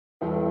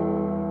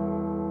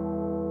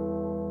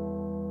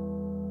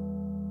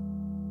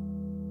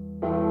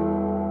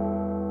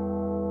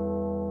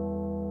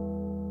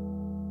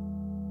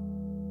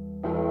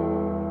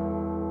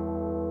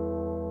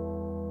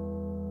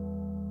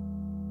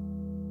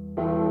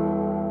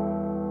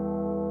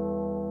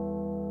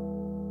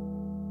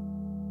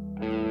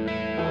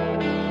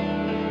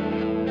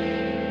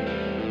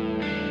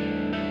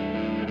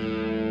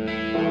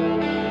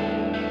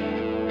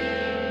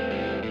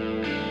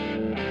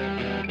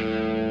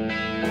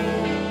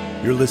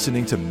You're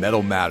listening to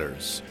Metal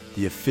Matters,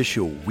 the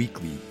official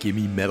weekly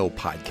Gimme Metal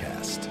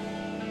podcast.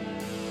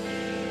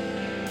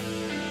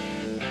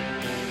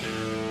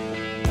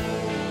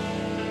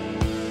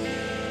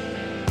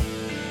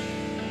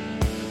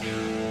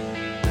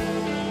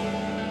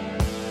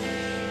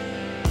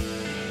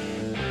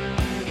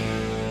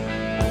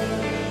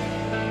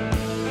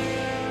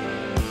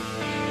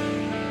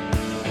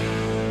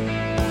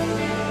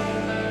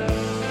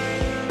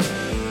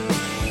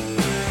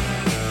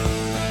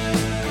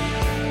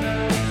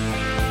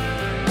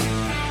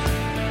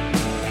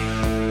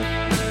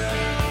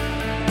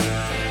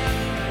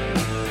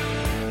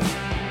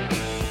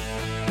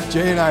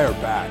 Jay and I are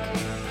back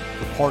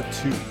for part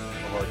 2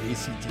 of our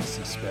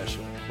AC/DC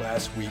special.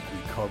 Last week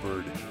we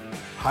covered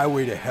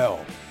Highway to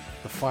Hell,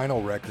 the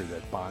final record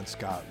that Bon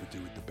Scott would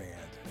do with the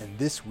band. And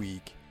this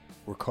week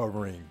we're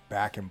covering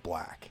Back in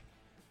Black,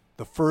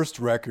 the first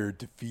record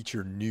to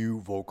feature new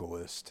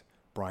vocalist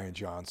Brian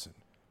Johnson,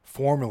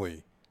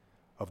 formerly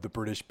of the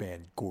British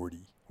band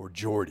Geordie or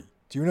Geordie.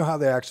 Do you know how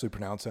they actually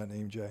pronounce that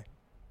name, Jay?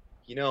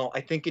 You know, I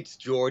think it's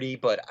Geordie,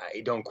 but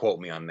don't quote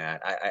me on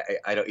that.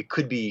 I don't. It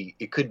could be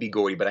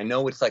Geordie, but I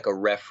know it's like a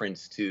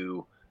reference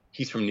to.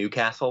 He's from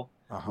Newcastle,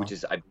 which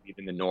is, I believe,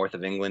 in the north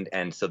of England,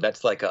 and so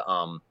that's like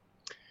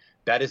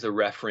that is a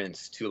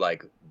reference to,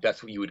 like,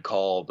 that's what you would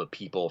call the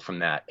people from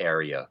that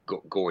area,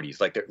 Geordies.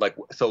 Like they're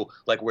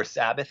like where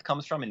Sabbath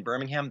comes from in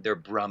Birmingham, they're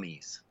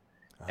Brummies,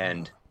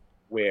 and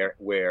where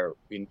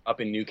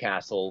up in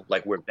Newcastle,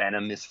 like where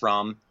Venom is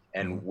from,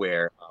 and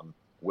where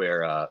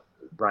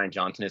Brian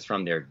Johnson is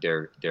from, they're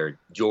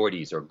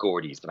Geordies or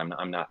Gordies, but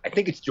I'm not. I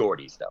think it's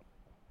Geordies though.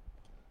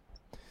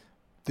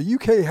 The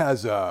UK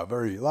has a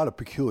lot of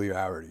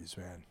peculiarities,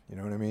 man. You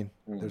know what I mean?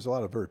 There's a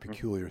lot of very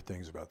peculiar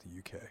things about the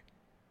UK.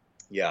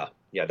 Yeah,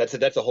 that's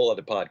a whole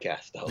other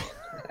podcast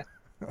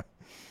though.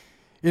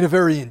 In a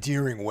very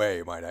endearing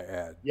way, might I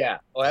add. Yeah.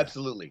 Oh,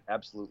 absolutely.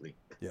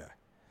 Yeah.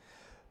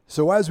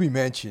 So as we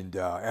mentioned,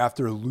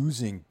 after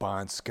losing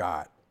Bon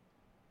Scott,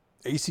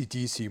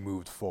 AC/DC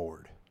moved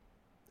forward.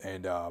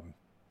 And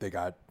they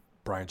got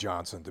Brian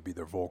Johnson to be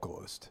their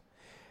vocalist.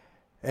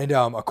 And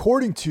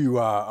according to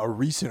a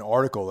recent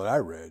article that I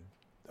read,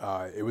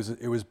 it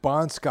was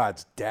Bon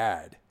Scott's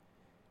dad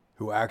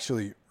who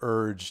actually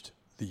urged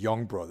the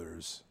Young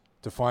Brothers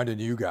to find a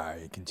new guy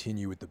and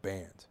continue with the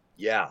band.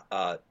 Yeah,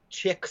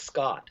 Chick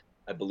Scott,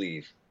 I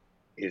believe,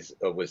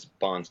 was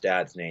Bon's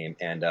dad's name,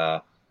 and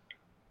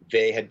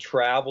they had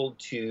traveled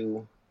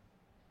to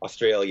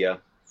Australia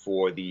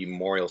for the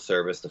memorial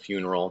service, the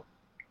funeral.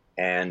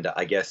 And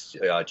I guess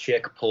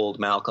Chick pulled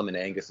Malcolm and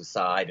Angus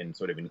aside and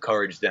sort of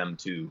encouraged them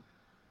to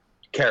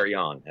carry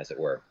on, as it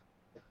were.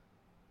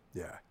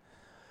 Yeah.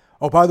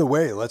 Oh, by the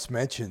way, let's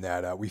mention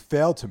that we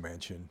failed to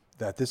mention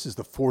that this is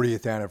the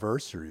 40th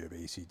anniversary of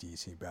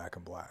AC/DC Back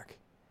in Black.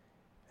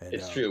 And,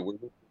 it's true.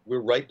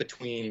 We're right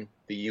between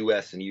the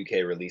U.S. and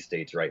U.K. release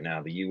dates right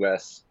now. The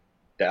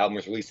album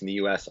was released in the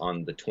U.S.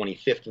 on the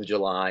 25th of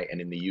July and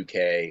in the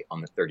U.K.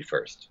 on the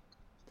 31st.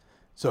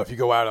 So if you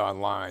go out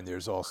online,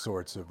 there's all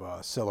sorts of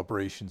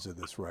celebrations of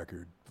this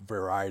record. A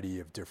variety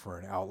of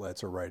different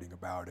outlets are writing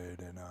about it,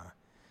 and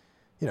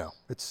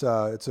it's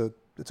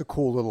a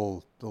cool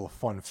little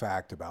fun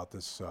fact about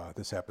this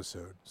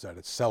episode is that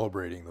it's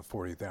celebrating the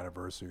 40th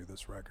anniversary of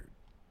this record.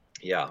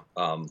 Yeah,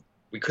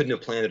 we couldn't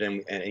have planned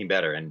it any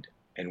better, and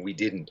we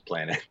didn't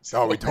plan it.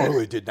 So. Oh, we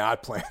totally did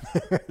not plan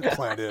it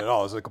at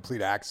all. It was a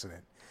complete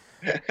accident.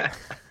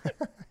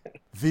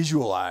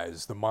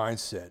 Visualize the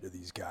mindset of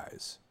these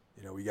guys.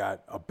 You know, we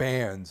got a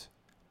band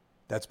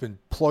that's been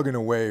plugging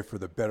away for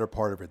the better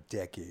part of a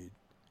decade,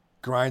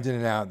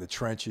 grinding it out in the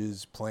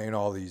trenches, playing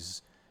all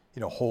these,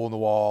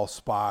 hole-in-the-wall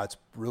spots,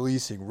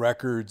 releasing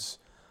records.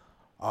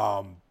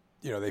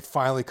 They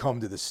finally come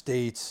to the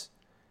States.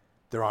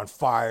 They're on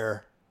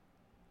fire.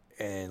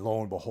 And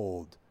lo and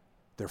behold,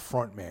 their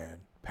front man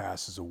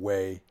passes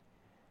away.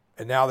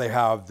 And now they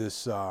have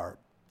this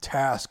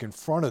task in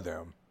front of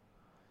them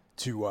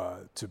to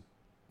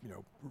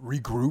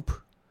regroup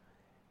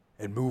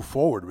and move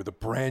forward with a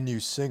brand new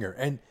singer.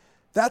 And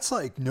that's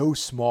like no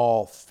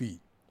small feat.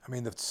 I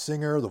mean, the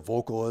singer, the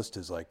vocalist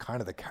is like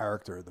kind of the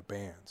character of the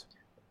band.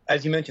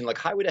 As you mentioned, like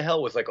Highway to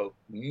Hell was like a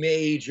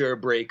major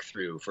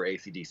breakthrough for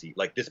AC/DC.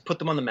 Like this put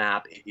them on the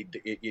map.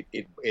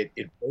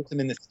 It broke them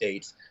in the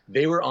States.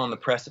 They were on the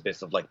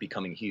precipice of like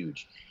becoming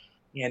huge.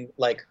 And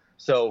like,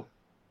 so,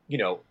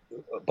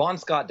 Bon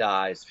Scott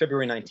dies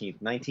February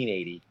 19th,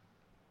 1980.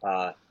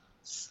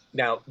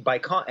 Now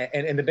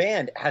and the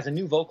band has a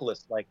new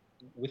vocalist, like,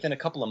 within a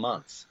couple of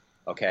months,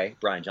 okay,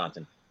 Brian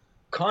Johnson.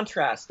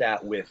 Contrast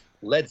that with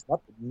Led Zeppelin,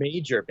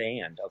 major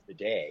band of the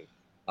day,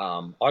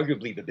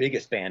 arguably the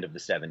biggest band of the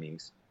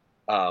 70s,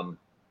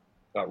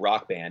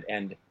 rock band.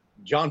 And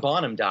John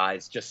Bonham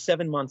dies just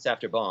 7 months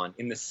after Bon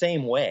in the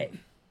same way.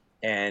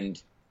 And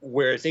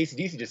whereas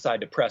AC/DC decided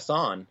to press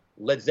on,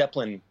 Led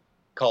Zeppelin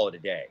call it a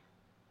day.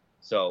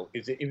 So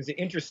it was an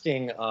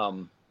interesting,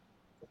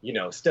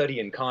 study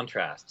in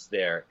contrasts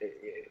there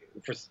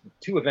for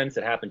two events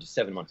that happened just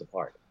 7 months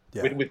apart.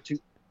 Yeah. With two,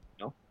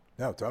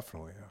 No,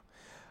 definitely.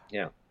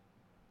 Yeah.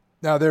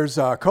 Now, there's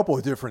a couple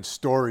of different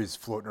stories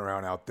floating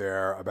around out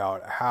there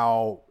about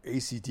how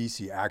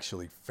ACDC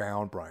actually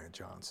found Brian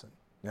Johnson.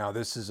 Now,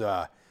 this is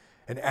an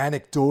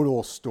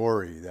anecdotal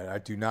story that I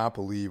do not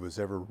believe was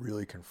ever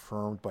really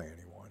confirmed by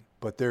anyone.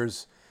 But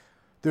there's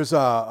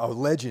a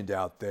legend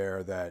out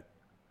there that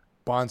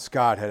Bon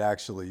Scott had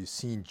actually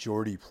seen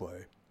Geordie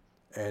play,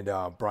 and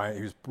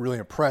he was really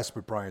impressed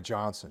with Brian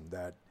Johnson.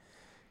 That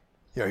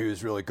he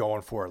was really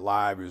going for it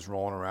live. He was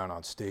rolling around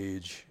on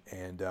stage,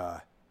 and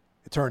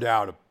it turned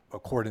out,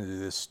 according to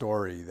this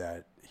story,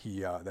 that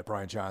that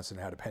Brian Johnson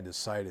had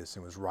appendicitis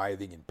and was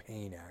writhing in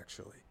pain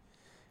actually,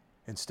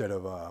 instead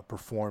of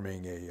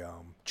performing a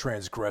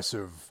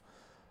transgressive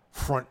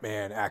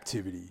frontman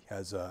activity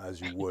as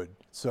you would.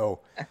 So,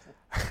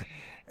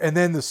 and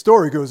then the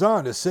story goes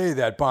on to say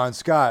that Bon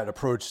Scott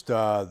approached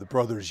the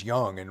brothers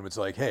Young and was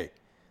like, "Hey,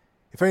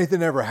 if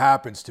anything ever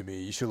happens to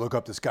me, you should look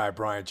up this guy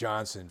Brian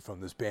Johnson from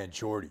this band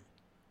Geordie."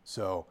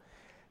 So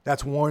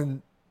that's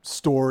one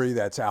story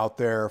that's out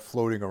there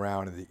floating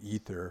around in the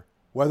ether.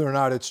 Whether or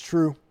not it's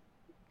true,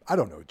 I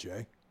don't know,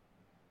 Jay.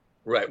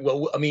 Right.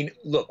 Well, I mean,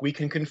 look, we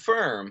can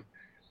confirm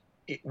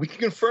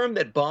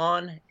that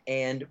Bon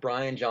and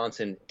Brian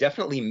Johnson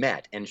definitely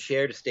met and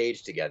shared a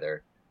stage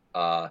together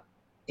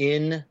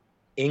in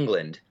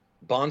England.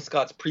 Bon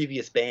Scott's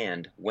previous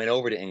band went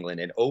over to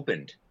England and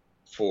opened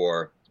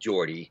for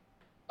Geordie,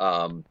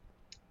 and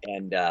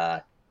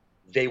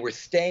they were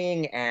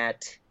staying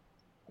at.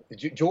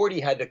 Geordie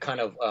had to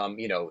kind of,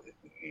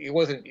 it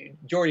wasn't,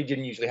 Geordie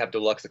didn't usually have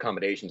deluxe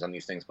accommodations on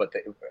these things, but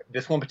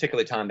this one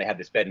particular time they had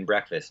this bed and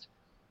breakfast.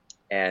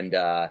 And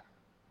the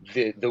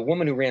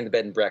woman who ran the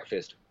bed and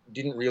breakfast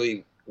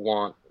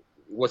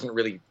wasn't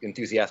really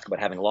enthusiastic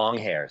about having long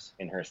hairs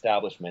in her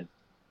establishment.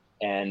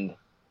 And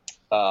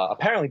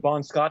apparently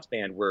Bon Scott's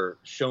band were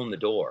shown the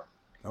door.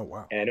 Oh,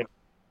 wow. And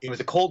it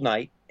was a cold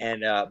night,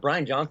 and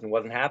Brian Johnson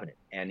wasn't having it.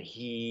 And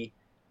he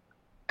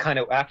kind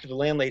of, after the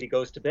landlady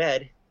goes to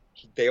bed,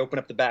 they open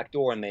up the back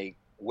door and they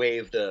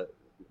wave the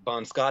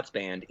Bon Scott's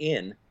band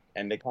in,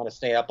 and they kind of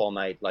stay up all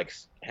night, like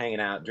hanging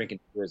out,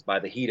 drinking beers by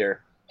the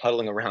heater,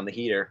 huddling around the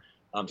heater,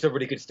 so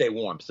everybody could stay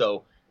warm.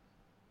 So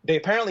they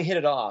apparently hit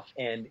it off,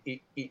 and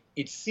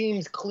it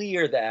seems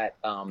clear that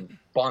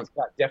Bon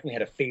Scott definitely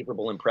had a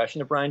favorable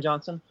impression of Brian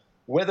Johnson.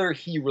 Whether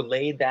he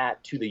relayed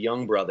that to the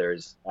Young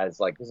brothers as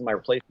like, this is my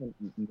replacement,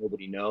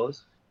 nobody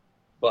knows.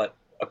 But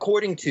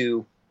according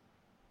to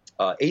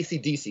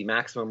AC/DC,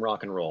 Maximum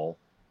Rock and Roll,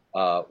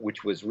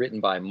 which was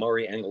written by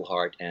Murray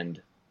Engelhart and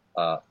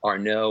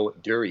Arnaud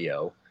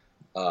Durieux.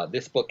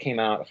 This book came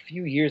out a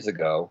few years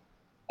ago.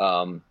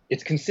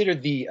 It's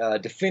considered the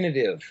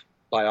definitive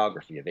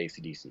biography of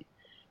AC/DC.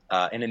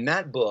 And in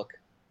that book,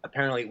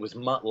 apparently it was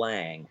Mutt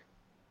Lange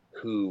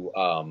who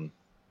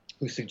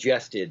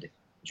suggested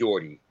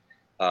Geordie.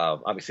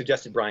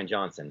 Suggested Brian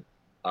Johnson.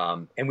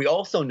 And we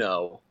also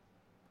know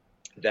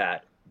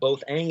that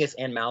both Angus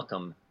and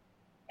Malcolm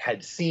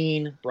had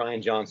seen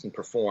Brian Johnson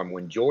perform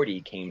when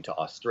Geordie came to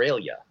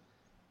Australia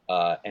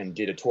and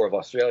did a tour of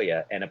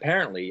Australia. And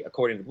apparently,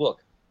 according to the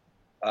book,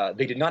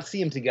 they did not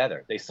see him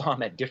together. They saw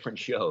him at different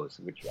shows,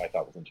 which I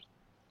thought was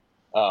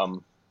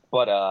interesting.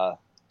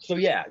 So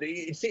yeah,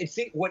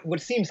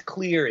 what seems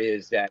clear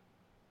is that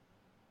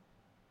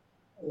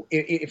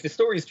if the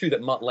story is true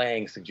that Mutt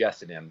Lange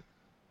suggested him,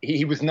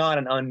 he was not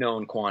an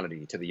unknown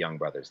quantity to the Young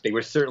brothers. They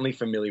were certainly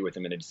familiar with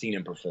him and had seen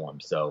him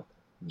perform. So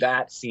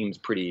that seems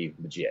pretty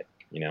legit.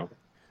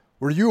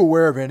 Were you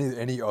aware of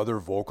any other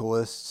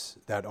vocalists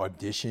that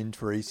auditioned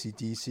for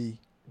AC/DC?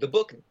 The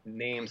book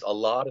names a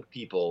lot of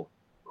people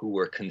who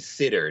were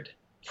considered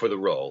for the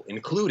role,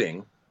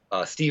 including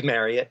Steve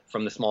Marriott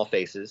from the Small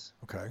Faces.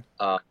 Okay.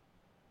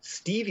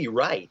 Stevie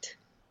Wright,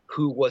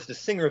 who was the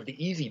singer of the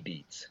Easy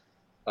Beats,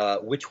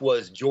 which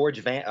was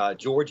George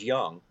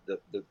Young,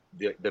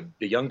 the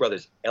Young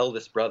brothers'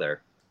 eldest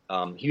brother.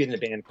 He was in a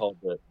band called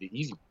the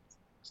Easy Beats.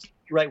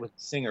 Stevie Wright was the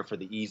singer for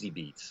the Easy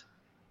Beats.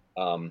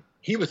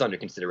 He was under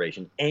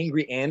consideration.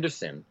 Angry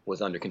Anderson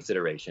was under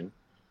consideration.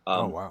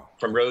 Oh, wow.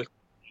 From Rose,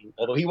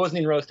 although he wasn't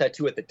in Rose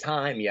Tattoo at the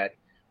time yet,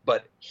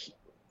 but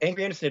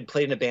Angry Anderson had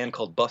played in a band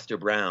called Buster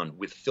Brown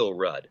with Phil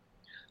Rudd.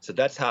 So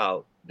that's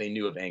how they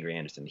knew of Angry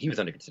Anderson. He was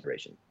under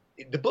consideration.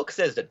 The book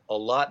says that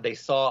they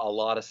saw a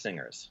lot of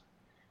singers.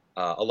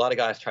 A lot of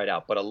guys tried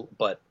out,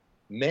 but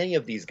many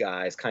of these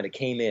guys kind of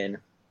came in,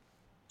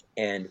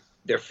 and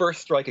their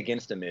first strike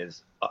against them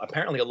is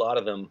apparently a lot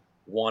of them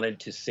wanted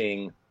to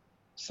sing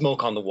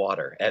Smoke on the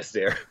Water as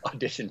their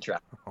audition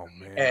track. Oh,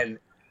 man. And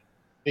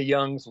the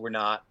Youngs were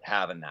not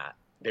having that.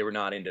 They were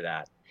not into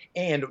that.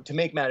 And to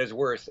make matters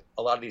worse,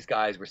 a lot of these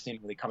guys were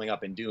seemingly coming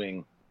up and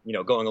doing,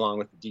 going along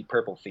with the Deep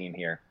Purple theme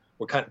here.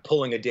 We're kind of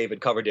pulling a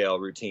David Coverdale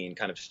routine,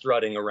 kind of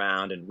strutting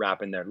around and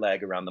wrapping their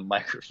leg around the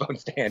microphone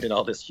stand and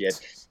all this shit.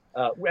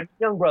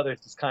 Young brothers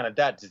just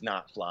that does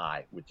not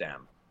fly with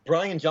them.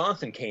 Brian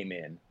Johnson came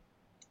in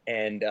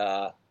and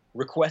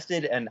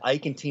requested an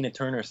Ike and Tina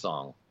Turner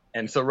song.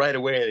 And so right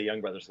away, the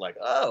Young brothers were like,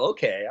 oh,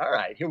 okay, all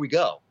right, here we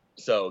go.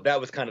 So that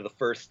was kind of the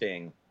first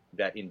thing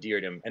that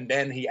endeared him. And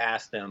then he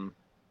asked them,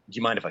 do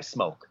you mind if I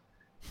smoke?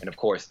 And of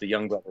course, the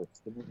young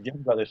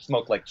brothers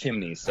smoked like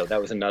chimneys. So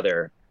that was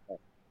another.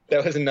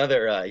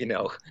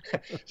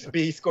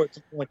 He scored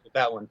some points with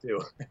that one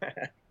too.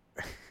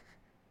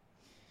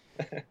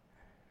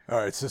 All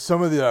right, so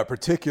some of the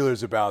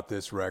particulars about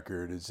this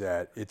record is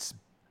that it's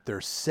their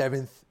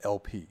 7th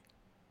LP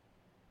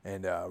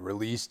and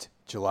released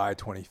July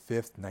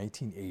 25th,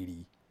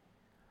 1980.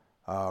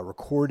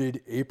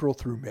 Recorded April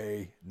through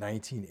May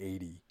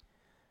 1980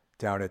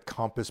 down at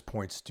Compass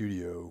Point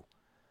Studio,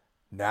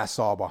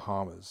 Nassau,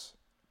 Bahamas.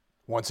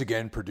 Once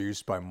again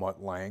produced by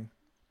Mutt Lange,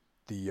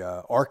 the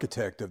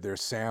architect of their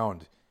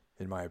sound,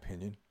 in my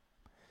opinion.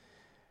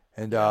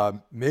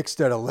 And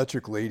mixed at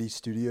Electric Lady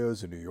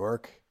Studios in New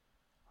York.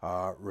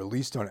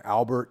 Released on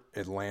Albert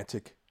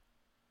Atlantic,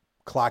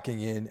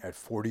 clocking in at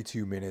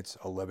 42 minutes,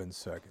 11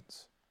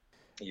 seconds.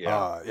 The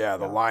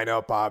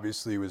lineup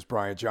obviously was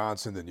Brian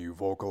Johnson, the new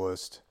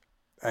vocalist,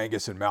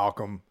 Angus and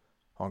Malcolm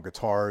on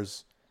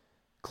guitars,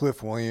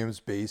 Cliff Williams,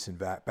 bass and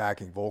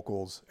backing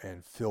vocals,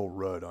 and Phil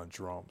Rudd on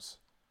drums.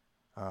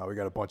 We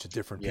got a bunch of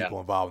different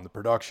people involved in the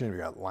production. We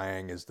got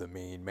Lange as the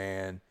main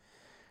man,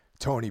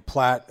 Tony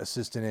Platt,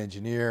 assistant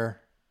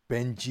engineer,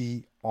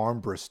 Benji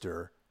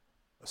Armbruster,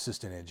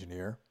 assistant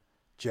engineer,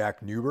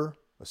 Jack Newber,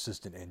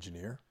 assistant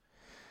engineer,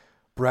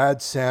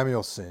 Brad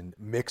Samuelson,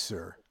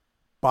 mixer,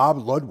 Bob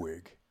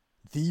Ludwig,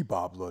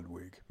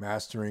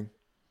 mastering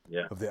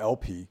of the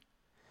LP,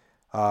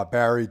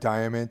 Barry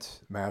Diamond,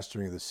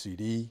 mastering of the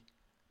CD,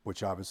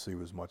 which obviously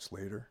was much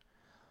later,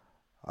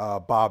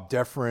 Bob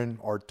Defrin,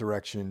 art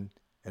direction,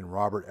 and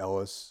Robert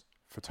Ellis,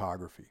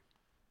 photography.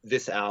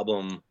 This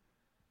album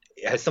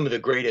has some of the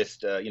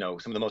greatest, some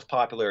of the most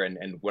popular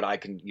and what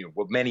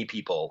many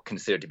people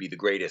consider to be the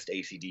greatest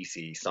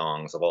AC/DC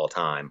songs of all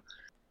time.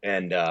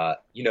 And, I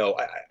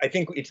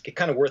think it's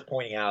kind of worth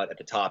pointing out at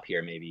the top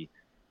here, maybe,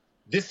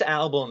 this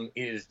album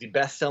is the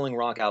best-selling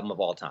rock album of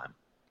all time.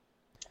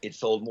 It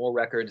sold more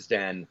records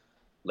than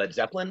Led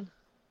Zeppelin,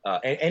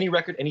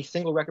 any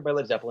single record by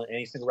Led Zeppelin,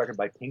 any single record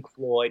by Pink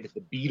Floyd,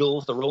 the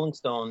Beatles, the Rolling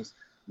Stones.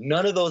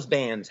 None of those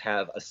bands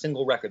have a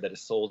single record that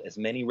has sold as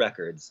many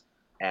records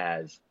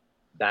as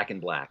Back in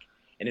Black.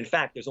 And in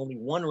fact, there's only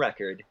one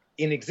record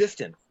in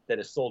existence that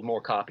has sold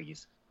more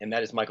copies, and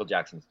that is Michael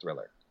Jackson's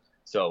Thriller.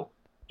 So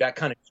that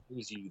kind of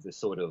shows you the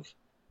sort of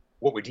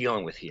what we're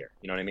dealing with here.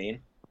 You know what I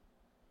mean?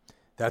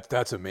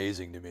 That's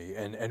amazing to me.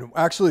 And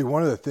actually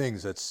one of the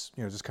things that's,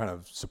 just kind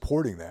of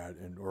supporting that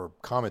or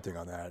commenting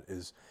on that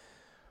is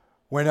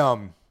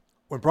when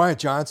Brian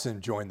Johnson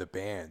joined the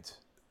band,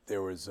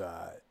 there was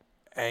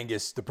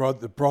Angus, the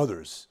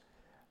brothers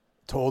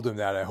told him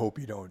that I hope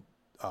you don't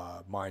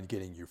mind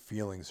getting your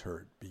feelings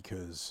hurt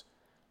because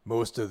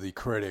most of the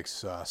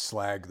critics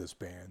slag this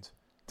band.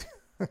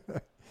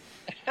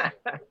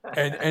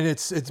 and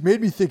it's made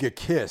me think of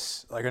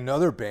Kiss, like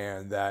another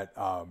band that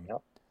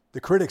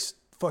the critics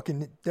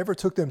fucking never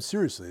took them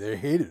seriously. They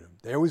hated them.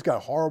 They always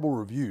got horrible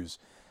reviews,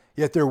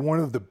 yet they're one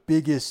of the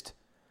biggest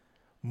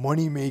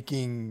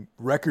money-making,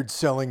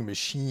 record-selling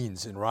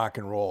machines in rock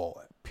and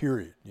roll,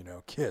 period.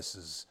 Kiss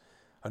is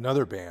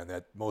another band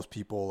that most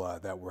people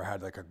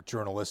had like a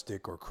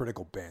journalistic or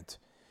critical bent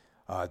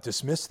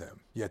dismissed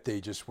them, yet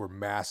they just were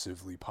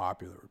massively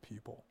popular with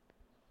people.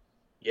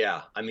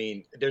 Yeah, I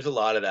mean, there's a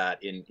lot of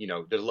that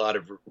there's a lot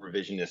of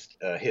revisionist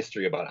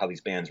history about how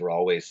these bands were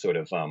always sort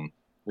of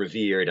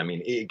revered. I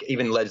mean,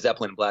 even Led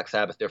Zeppelin and Black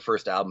Sabbath, their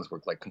first albums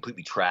were like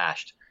completely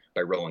trashed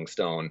by Rolling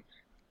Stone.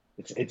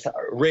 It's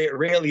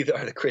rarely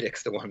are the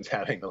critics the ones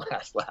having the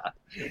last laugh,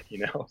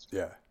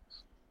 Yeah.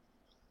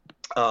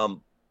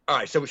 All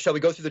right, so shall we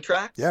go through the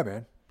tracks? Yeah,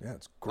 man. Yeah,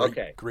 it's great.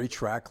 Okay. Great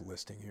track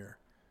listing here.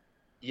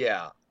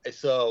 Yeah,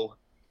 so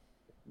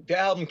the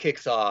album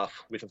kicks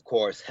off with, of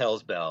course,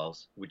 Hell's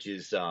Bells, which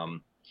is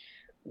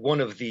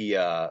one of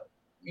the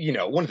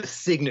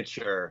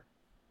signature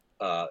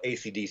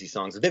AC/DC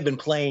songs. They've been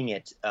playing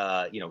it,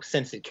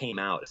 since it came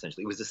out.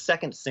 Essentially, it was the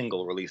second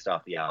single released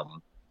off the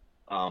album.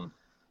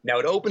 Now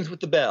it opens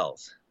with the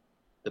bells.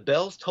 The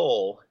bells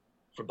toll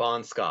for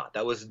Bon Scott.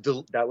 That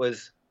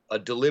was a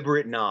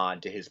deliberate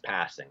nod to his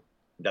passing.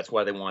 That's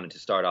why they wanted to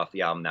start off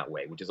the album that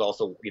way, which is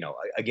also,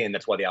 again,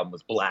 that's why the album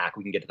was black.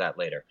 We can get to that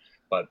later.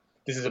 But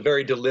this is a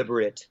very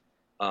deliberate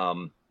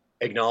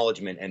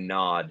acknowledgement and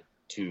nod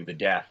to the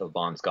death of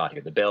Bon Scott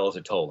here. The bells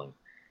are tolling.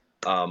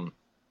 I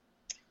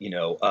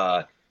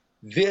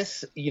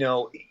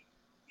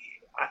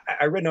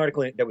read an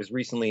article that was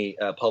recently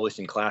published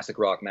in Classic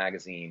Rock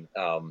magazine,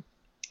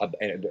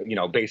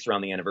 based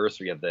around the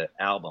anniversary of the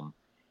album.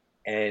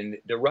 And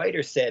the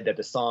writer said that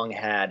the song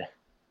had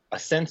a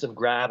sense of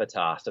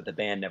gravitas that the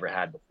band never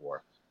had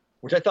before,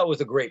 which I thought was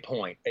a great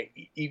point.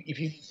 If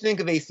you think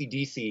of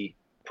AC/DC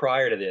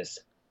prior to this,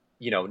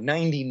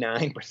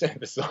 99% of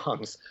the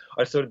songs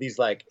are sort of these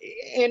and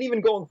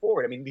even going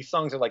forward, I mean, these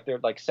songs are they're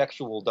like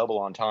sexual double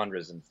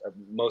entendres and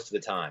most of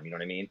the time, you know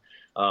what I mean?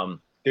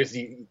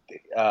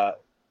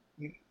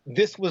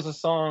 This was a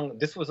song,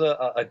 this was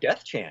a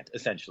death chant,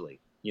 essentially,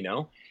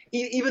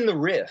 Even the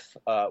riff,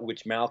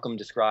 which Malcolm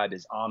described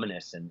as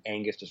ominous and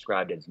Angus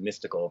described as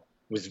mystical,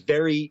 was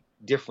very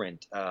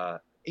different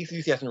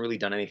AC/DC hasn't really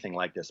done anything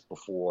like this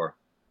before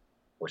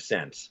or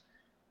since.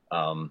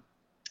 Um,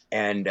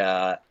 and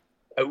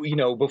you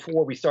know,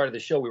 before we started the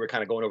show, we were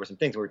kind of going over some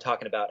things. We were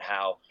talking about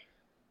how,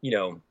 you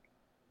know,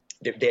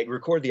 they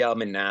recorded the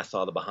album in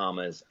Nassau, the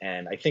Bahamas,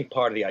 and I think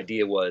part of the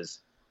idea was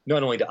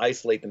not only to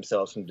isolate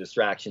themselves from the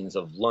distractions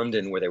of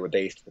London, where they were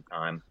based at the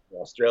time,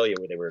 or Australia,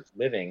 where they were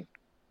living,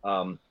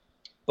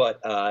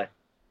 but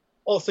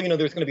also, you know,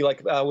 there's going to be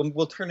like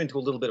we'll turn into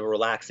a little bit of a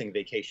relaxing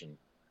vacation.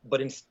 But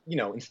you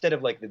know, instead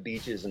of like the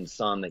beaches and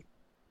sun that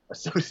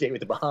associate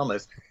with the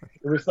Bahamas,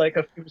 it was like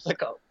a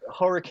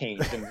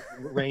hurricanes and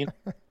rain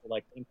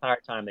like the entire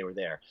time they were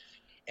there.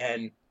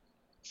 And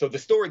so the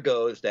story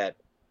goes that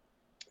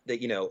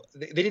you know,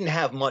 they didn't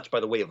have much by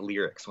the way of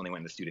lyrics when they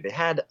went in the studio. They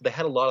had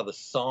a lot of the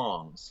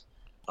songs,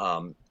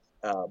 but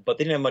they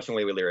didn't have much in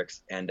the way of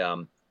lyrics. And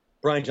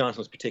Brian Johnson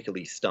was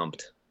particularly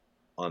stumped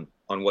on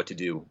what to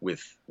do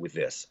with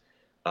this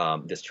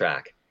this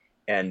track.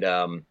 And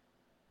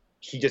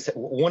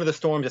one of the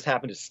storms just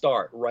happened to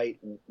start right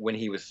when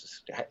he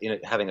was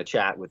having a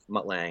chat with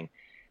Mutt Lange,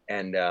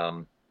 and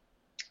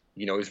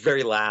you know, it was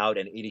very loud,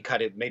 and he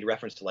kind of made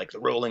reference to like the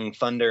rolling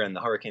thunder and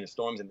the hurricane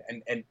storms,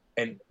 and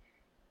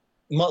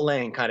Mutt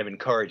Lange kind of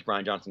encouraged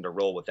Brian Johnson to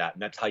roll with that,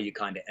 and that's how you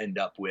kind of end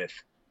up with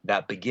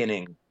that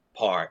beginning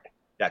part,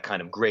 that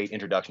kind of great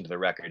introduction to the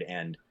record,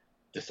 and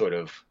just sort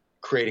of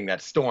creating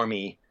that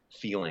stormy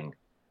feeling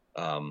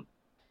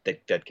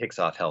that kicks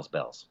off Hell's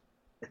Bells.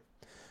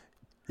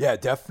 Yeah,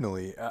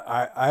 definitely.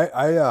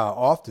 I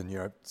often, you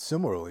know,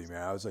 similarly,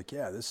 man, I was like,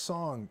 yeah, this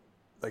song,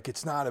 like,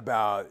 it's not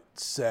about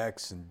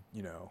sex and,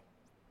 you know,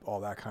 all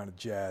that kind of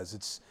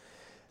jazz.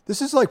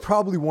 This is like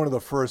probably one of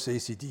the first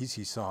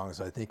AC/DC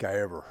songs I think I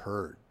ever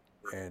heard.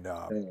 And,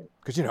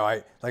 cause you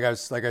know, like I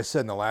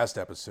said in the last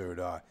episode,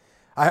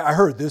 I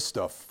heard this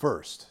stuff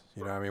first,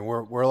 you know, I mean,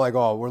 we're like,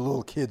 we're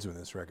little kids when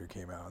this record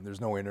came out, and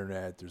there's no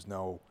internet, there's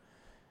no,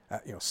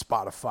 you know,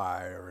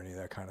 Spotify or any of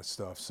that kind of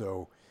stuff.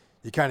 So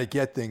you kind of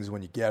get things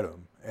when you get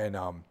them. And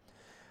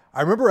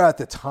I remember at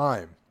the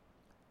time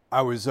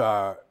I was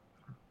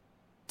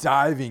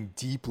diving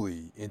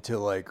deeply into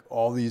like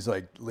all these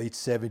like late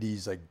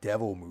 70s like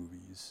devil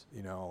movies,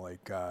 you know,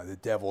 like The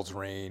Devil's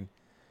Reign,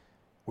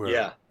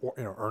 where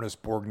you know,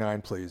 Ernest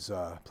Borgnine plays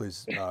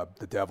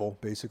the devil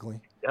basically.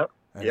 Yep.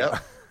 And,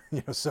 yep.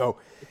 You know, so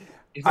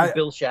isn't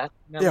Bill Shatner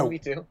in that movie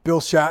too?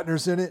 Bill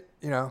Shatner's in it,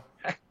 you know.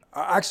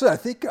 Actually, I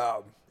think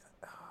what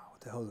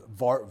the hell is it?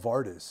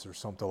 Vardis or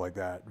something like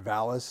that.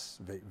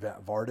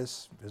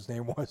 Vardis, his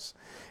name was.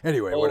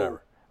 Anyway,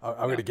 whatever.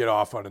 I'm going to get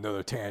off on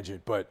another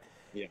tangent, but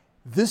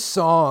this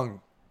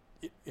song,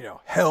 you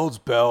know, Hell's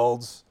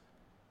Bells,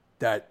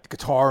 that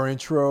guitar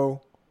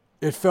intro,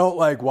 it felt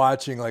like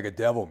watching like a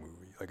devil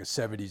movie, like a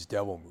 70s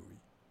devil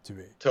movie to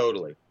me.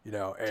 Totally. You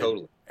know,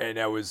 totally. And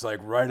that was like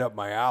right up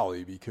my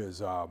alley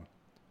because, you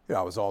know,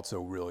 I was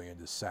also really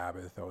into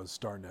Sabbath. I was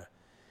starting to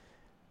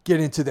get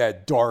into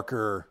that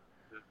darker,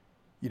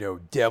 you know,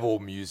 devil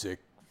music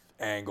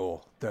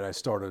angle that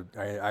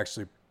I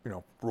actually, you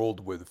know,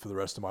 rolled with for the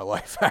rest of my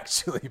life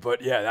actually.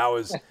 But yeah,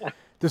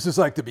 this is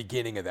like the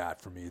beginning of that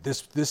for me.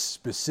 This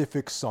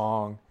specific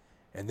song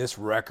and this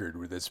record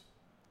with this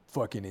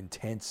fucking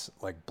intense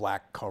like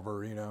black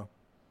cover, you know?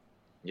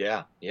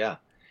 Yeah. Yeah.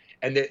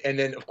 And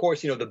then of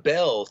course, you know, the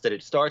bells that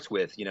it starts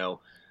with, you know,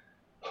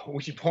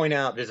 we should point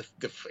out there's an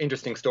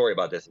interesting story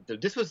about this.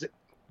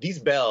 These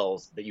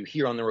bells that you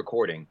hear on the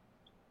recording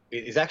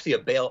is actually a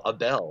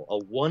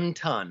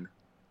 1-ton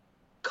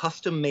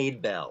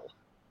custom-made bell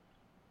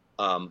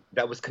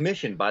that was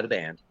commissioned by the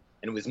band,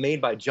 and it was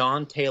made by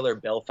John Taylor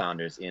Bell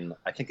Founders in,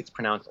 I think it's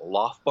pronounced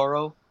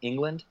Loughborough,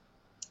 England,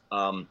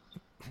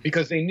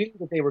 because they knew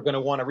that they were going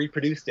to want to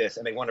reproduce this,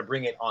 and they want to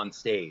bring it on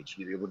stage.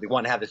 They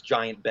want to have this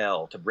giant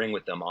bell to bring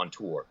with them on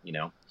tour, you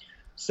know.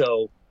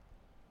 So,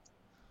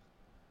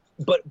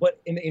 but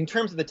in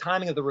terms of the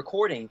timing of the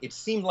recording, it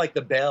seemed like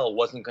the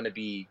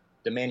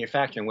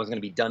manufacturing wasn't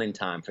going to be done in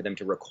time for them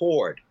to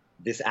record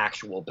this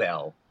actual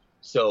bell.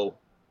 So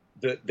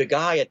the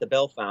guy at the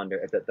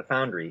the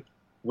foundry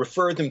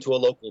referred them to a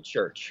local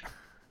church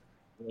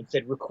and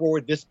said,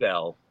 record this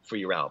bell for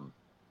your album.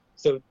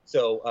 So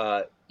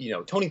you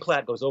know, Tony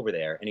Platt goes over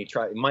there and he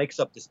mics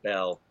up this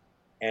bell,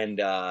 and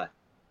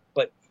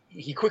but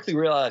he quickly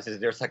realizes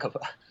there's like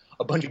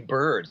a bunch of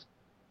birds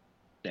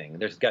thing.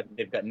 They've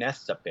got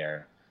nests up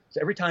there.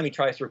 So every time he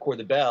tries to record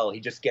the bell, he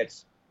just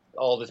gets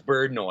all this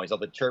bird noise, all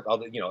the chirp, all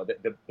the, you know,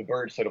 the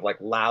birds sort of like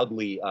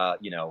loudly,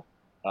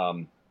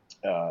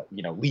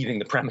 leaving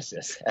the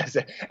premises as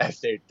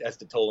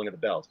the tolling of the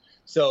bells.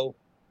 So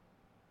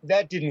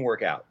that didn't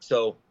work out.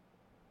 So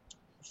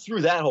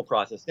through that whole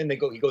process, then he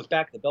goes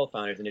back to the Bell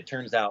Founders, and it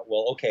turns out,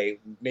 well, okay,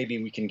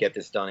 maybe we can get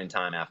this done in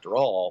time after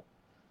all.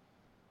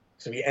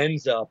 So he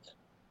ends up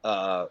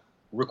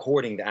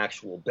recording the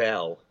actual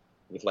bell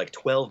with like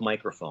 12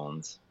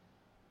 microphones,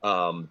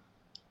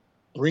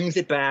 brings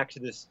it back to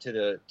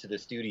the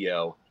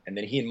studio, and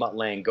then he and Mutt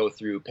Lange go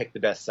through, pick the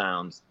best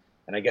sounds,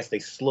 and I guess they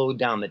slowed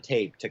down the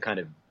tape to kind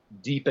of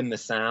deepen the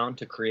sound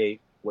to create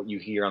what you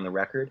hear on the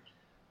record.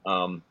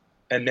 And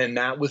then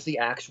that was the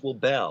actual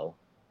bell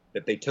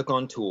that they took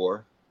on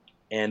tour,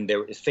 and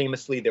there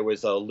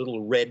was a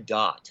little red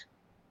dot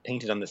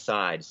painted on the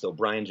side, so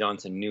Brian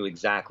Johnson knew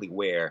exactly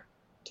where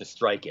to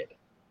strike it,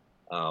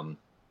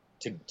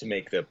 to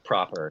make the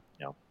proper,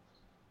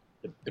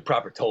 the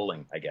proper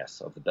tolling, I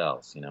guess, of the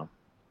bells.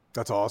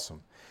 That's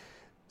awesome.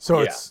 So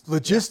Yeah. it's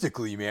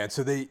logistically, man.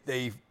 So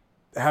they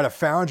had a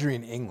foundry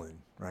in England,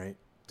 right,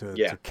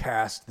 to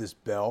cast this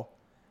bell,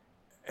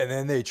 and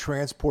then they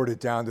transport it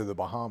down to the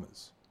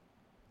Bahamas,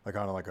 like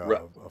on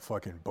a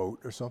fucking boat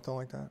or something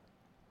like that.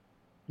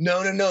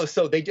 No.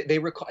 So they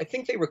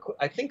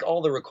I think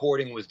all the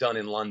recording was done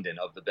in London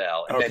of the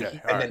bell, and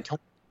then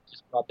Tony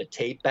just brought the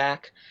tape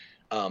back.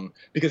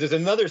 Because there's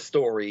another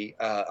story.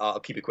 I'll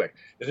keep it quick.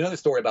 There's another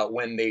story about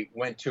when they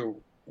went to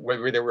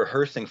where they were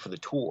rehearsing for the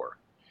tour,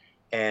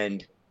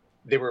 and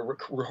they were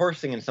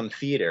rehearsing in some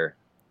theater,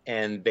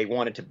 and they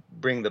wanted to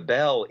bring the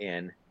bell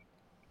in,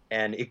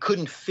 and it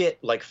couldn't fit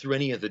like through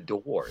any of the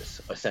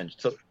doors,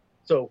 essentially.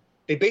 So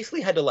they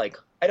basically had to the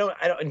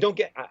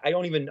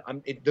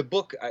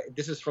book.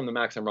 This is from the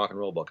Maximum Rock and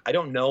Roll book. I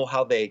don't know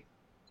how they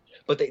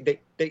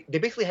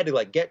basically had to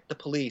like get the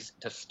police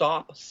to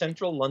stop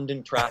central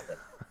London traffic.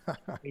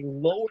 They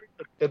lowered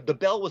the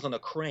bell was on a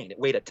crane. It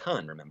weighed a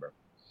ton, remember?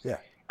 Yeah.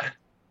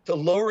 So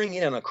lowering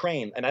it on a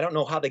crane, and I don't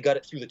know how they got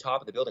it through the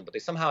top of the building, but they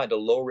somehow had to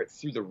lower it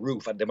through the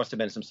roof. There must have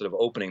been some sort of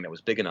opening that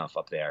was big enough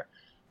up there.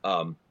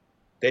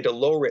 They had to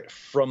lower it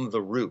from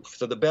the roof.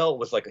 So the bell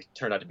was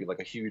turned out to be like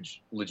a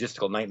huge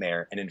logistical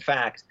nightmare. And in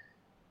fact,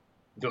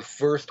 the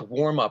first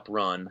warm-up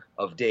run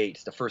of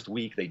dates, the first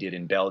week they did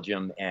in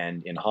Belgium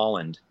and in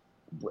Holland,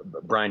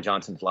 Brian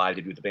Johnson's live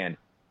debut with the band,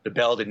 the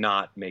bell did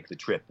not make the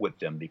trip with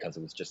them because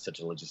it was just such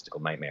a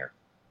logistical nightmare.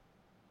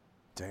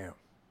 Damn.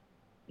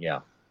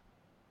 Yeah.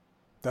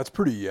 That's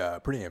pretty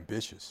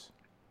ambitious.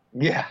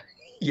 Yeah.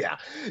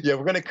 We're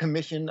going to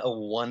commission a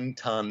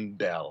 1-ton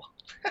bell.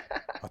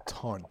 A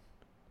ton.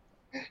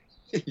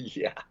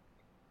 Yeah.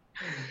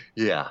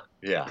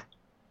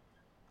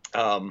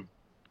 All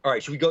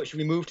right. Should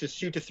we move to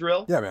Shoot to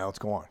Thrill? Yeah, man. Let's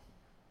go on.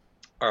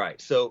 All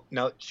right. So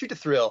now Shoot to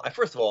Thrill.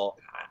 First of all,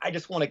 I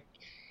just want to.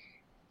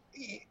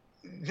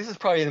 This is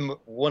probably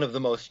one of the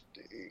most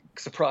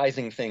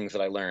surprising things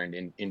that I learned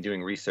in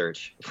doing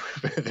research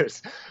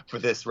for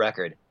this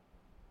record.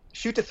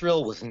 Shoot to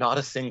Thrill was not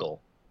a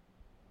single,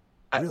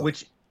 Really?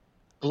 Which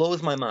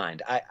blows my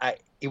mind.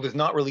 It was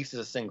not released as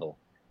a single.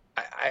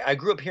 I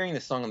grew up hearing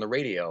this song on the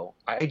radio.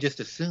 I just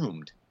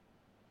assumed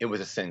it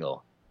was a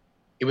single.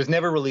 It was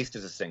never released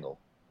as a single.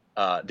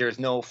 There's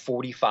no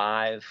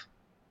 45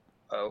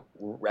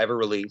 ever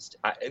released,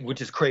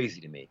 which is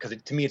crazy to me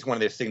because to me it's one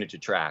of their signature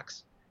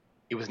tracks.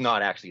 It was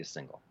not actually a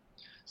single.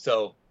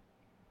 So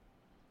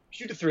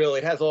Shoot to Thrill,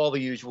 it has all the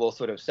usual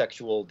sort of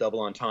sexual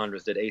double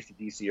entendres that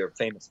AC/DC are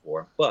famous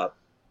for, but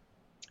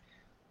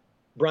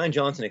Brian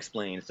Johnson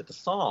explains that the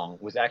song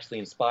was actually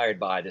inspired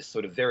by this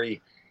sort of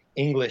very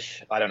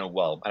English, I don't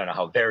know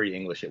how very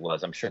English it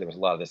was. I'm sure there was a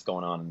lot of this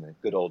going on in the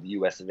good old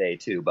US of A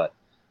too, but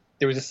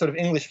there was this sort of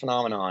English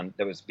phenomenon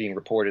that was being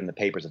reported in the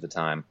papers at the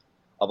time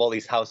of all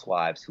these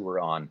housewives who were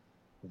on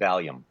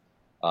Valium.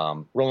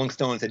 Rolling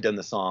Stones had done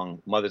the song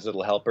Mother's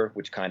Little Helper,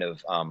 which kind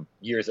of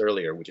years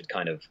earlier, which had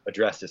kind of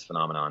addressed this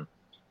phenomenon.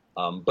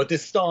 But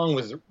this song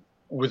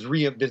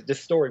this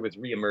story was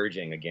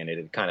reemerging again.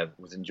 It kind of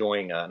was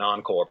enjoying an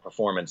encore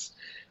performance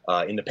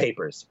in the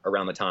papers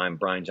around the time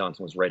Brian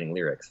Johnson was writing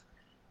lyrics.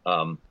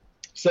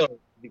 So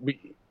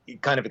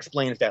it kind of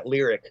explains that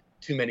lyric,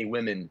 too many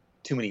women,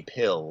 too many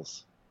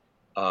pills.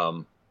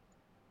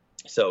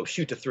 So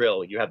Shoot to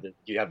Thrill, you have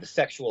the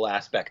sexual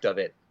aspect of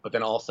it, but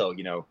then also,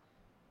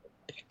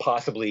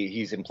 possibly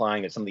he's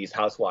implying that some of these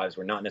housewives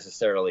were not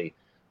necessarily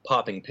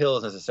popping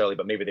pills necessarily,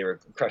 but maybe they were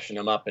crushing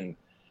them up and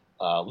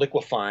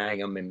liquefying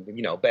them and,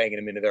 banging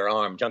them into their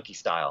arm junkie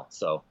style.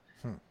 So,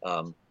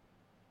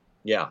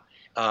 yeah.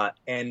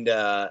 And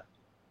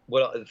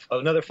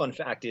another fun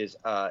fact is,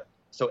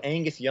 so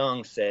Angus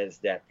Young says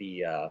that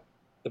the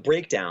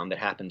breakdown that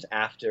happens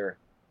after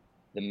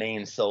the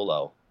main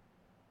solo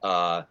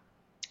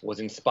was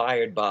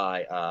inspired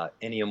by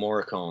Ennio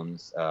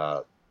Morricone's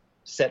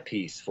set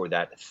piece for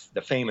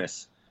the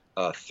famous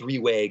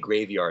three-way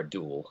graveyard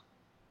duel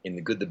in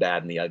The Good, the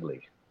Bad, and the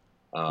Ugly.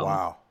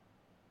 Wow.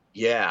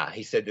 Yeah,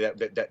 he said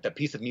that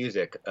piece of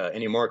music,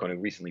 Ennio Morricone, who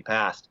recently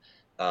passed,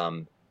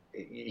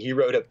 he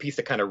wrote a piece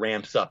that kind of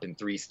ramps up in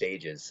 3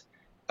 stages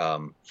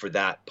for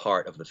that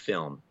part of the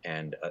film,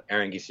 and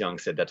Angus Young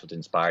said that's what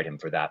inspired him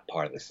for that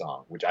part of the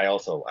song, which I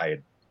would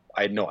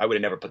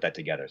have never put that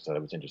together, so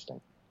that was interesting.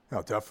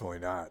 No, definitely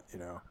not.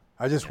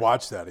 I just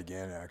watched that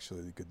again.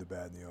 Actually, The Good, the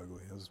Bad, and the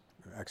Ugly. It was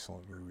an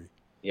excellent movie.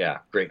 Yeah,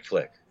 great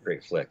flick.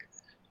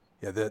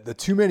 Yeah, the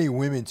too many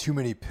women, too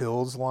many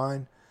pills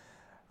line.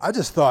 I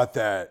just thought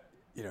that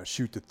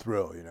Shoot to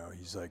Thrill.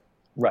 He's like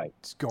right,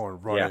 he's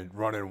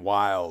running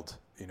wild.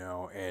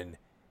 And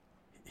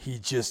he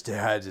just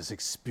had this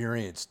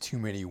experience too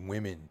many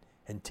women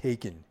and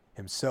taken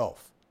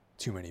himself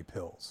too many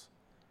pills.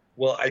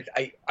 Well,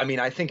 I mean,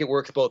 I think it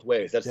works both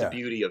ways. That's the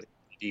beauty of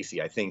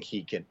DC. I think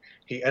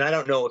and I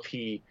don't know if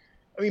he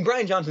I mean,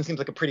 Brian Johnson seems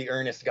like a pretty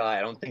earnest guy.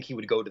 I don't think he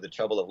would go to the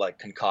trouble of like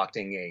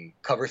concocting a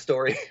cover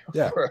story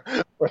Yeah.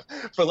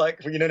 for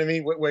like, you know what I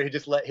mean? Where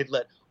he'd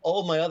let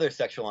all my other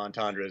sexual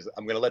entendres,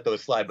 I'm going to let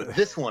those slide, but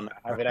this one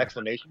I have an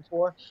explanation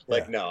for.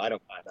 Like, Yeah. no, I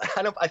don't.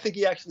 I think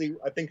I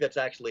think that's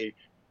actually,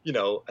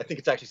 I think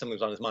it's actually something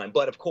that's on his mind.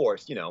 But of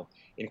course,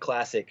 in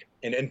classic,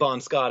 and Bon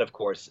Scott, of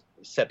course,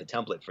 set the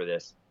template for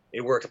this.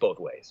 It works both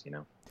ways.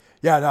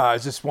 Yeah, no, I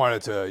just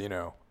wanted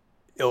to,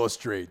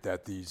 illustrate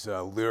that these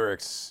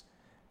lyrics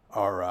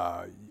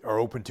are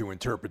open to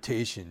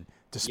interpretation,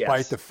 despite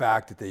Yes. the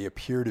fact that they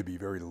appear to be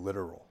very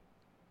literal.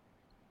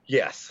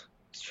 Yes,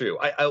 it's true.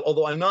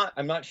 Although I'm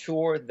not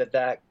sure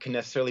that can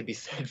necessarily be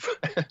said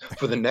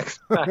for the next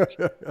track,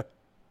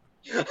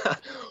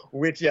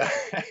 which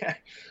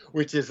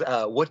which is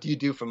 "What Do You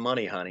Do for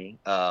Money, Honey,"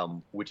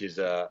 which is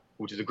a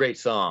great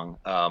song.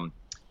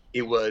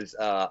 It was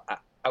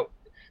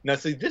now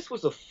see, this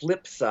was a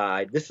flip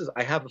side.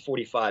 I have a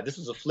 45. This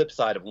was a flip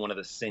side of one of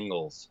the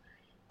singles,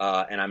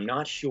 and I'm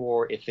not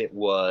sure if it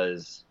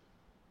was.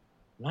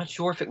 I'm not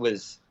sure if it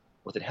was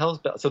it Hell's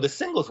Bells? So the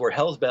singles were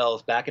Hell's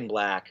Bells, Back in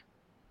Black,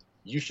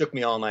 You Shook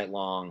Me All Night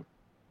Long,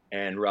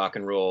 and Rock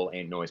and Roll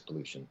Ain't Noise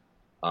Pollution.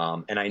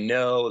 And I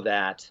know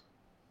that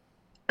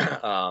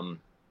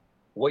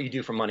What You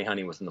Do for Money,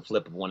 Honey was in the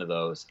flip of one of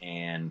those,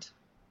 and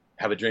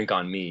Have a Drink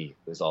on Me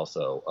was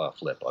also a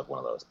flip of one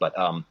of those. But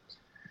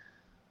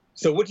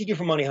so What You Do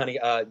for Money, Honey,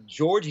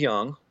 George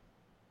Young,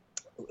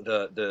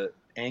 the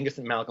Angus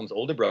and Malcolm's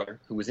older brother,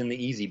 who was in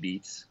the Easy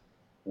Beats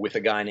with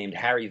a guy named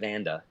Harry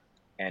Vanda.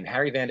 And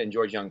Harry Vanda and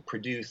George Young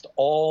produced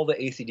all the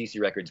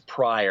AC/DC records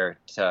prior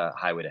to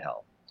Highway to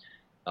Hell.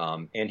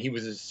 And he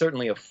was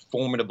certainly a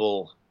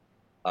formidable,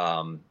 he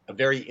was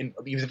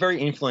a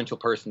very influential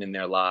person in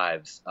their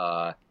lives,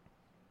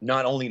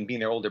 not only in being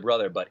their older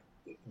brother, but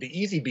the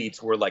Easy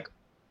Beats were like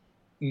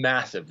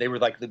massive. They were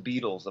like the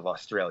Beatles of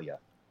Australia.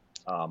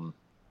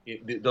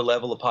 The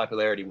level of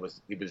popularity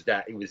was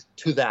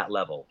to that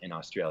level in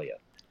Australia.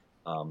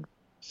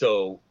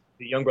 So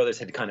the Young brothers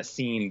had kind of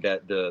seen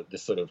that the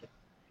sort of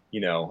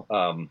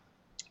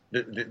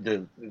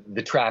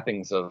the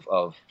trappings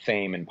of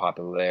fame and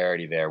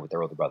popularity there with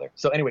their older brother.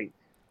 So anyway,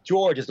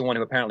 George is the one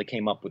who apparently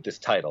came up with this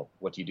title,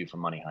 What Do You Do for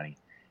Money, Honey?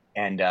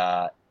 And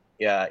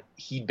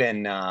he'd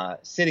been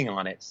sitting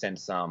on it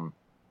since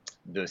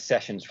the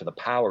sessions for the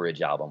Power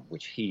Ridge album,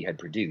 which he had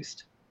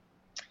produced.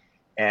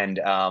 And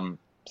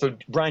so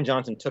Brian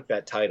Johnson took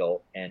that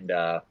title and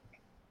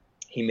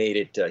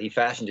he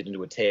fashioned it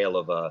into a tale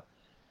of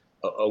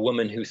a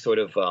woman who sort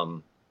of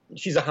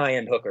she's a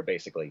high-end hooker,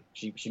 basically.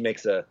 She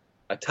makes a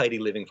tidy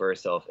living for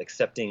herself,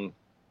 accepting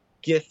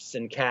gifts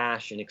and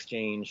cash in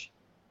exchange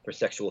for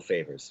sexual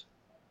favors.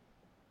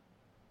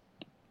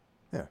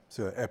 Yeah, it's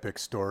an epic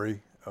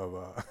story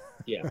of.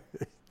 Yeah.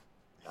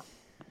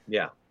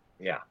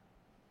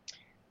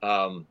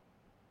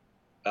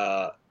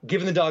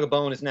 Giving the Dog a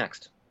Bone is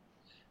next,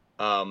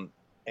 and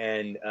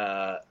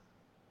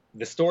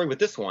the story with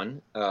this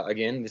one,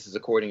 again, this is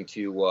according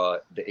to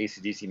the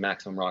AC/DC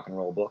Maximum Rock and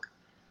Roll book.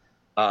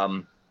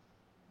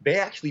 They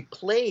actually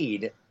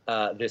played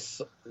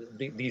these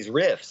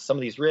riffs, some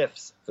of these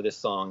riffs for this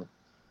song,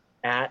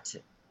 at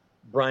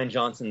Brian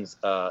Johnson's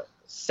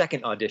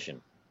second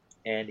audition,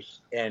 and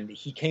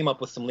he came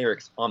up with some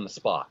lyrics on the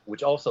spot,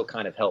 which also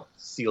kind of helped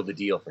seal the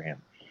deal for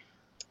him.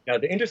 Now,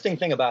 the interesting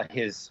thing about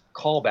his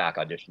callback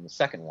audition, the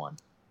second one,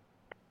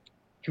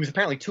 he was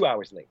apparently 2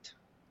 hours late.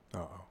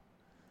 Uh-oh.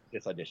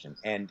 This audition,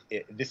 and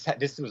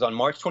this was on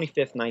March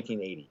 25th,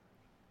 1980,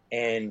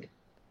 and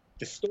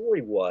the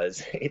story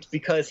was it's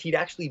because he'd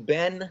actually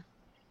been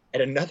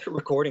at another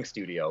recording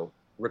studio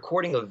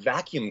recording a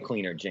vacuum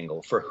cleaner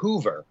jingle for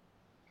Hoover,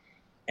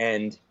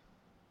 and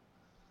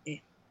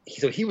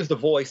so he was the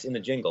voice in the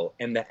jingle,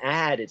 and the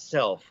ad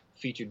itself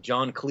featured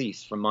John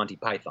Cleese from Monty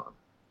Python,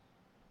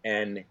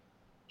 and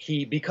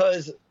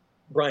because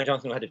Brian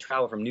Johnson had to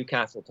travel from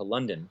Newcastle to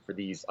London for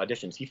these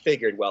auditions, he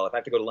figured, well, if I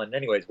have to go to London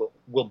anyways,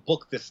 we'll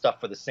book this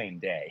stuff for the same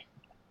day.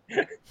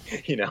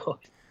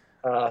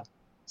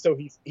 So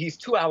he's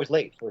 2 hours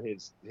late for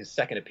his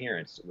second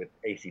appearance with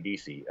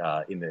AC/DC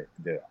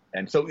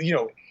and so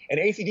and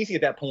AC/DC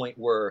at that point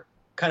were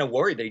kind of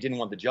worried that he didn't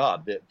want the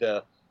job.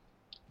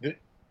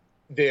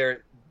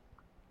 Their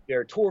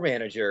tour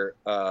manager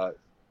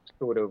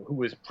sort of, who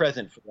was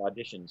present for the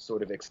audition,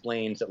 sort of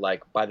explains that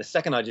like by the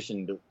second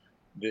audition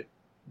the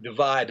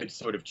vibe had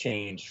sort of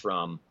changed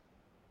from,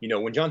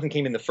 when Johnson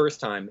came in the first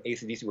time,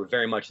 AC/DC were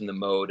very much in the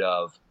mode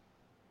of,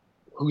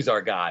 who's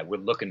our guy? We're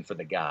looking for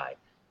the guy.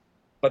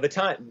 By the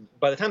time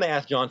they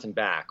asked Johnson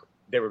back,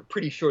 they were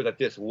pretty sure that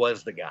this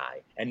was the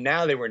guy, and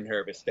now they were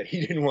nervous that he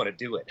didn't want to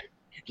do it,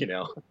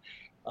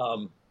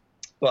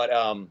 But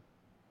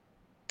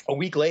a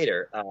week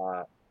later,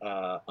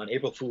 on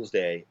April Fool's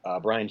Day,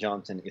 Brian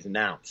Johnson is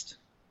announced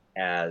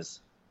as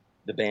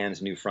the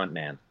band's new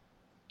frontman.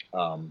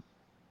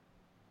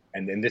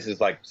 And then this is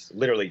like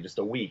literally just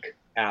a week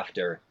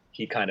after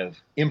he kind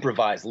of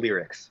improvised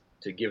lyrics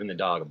to Giving the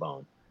Dog a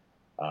Bone.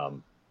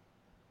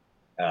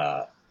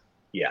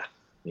 Yeah.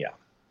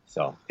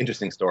 So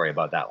interesting story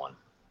about that one.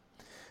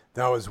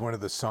 That was one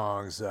of the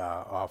songs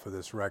off of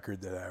this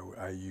record that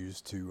I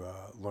used to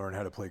learn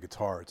how to play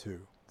guitar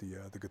too.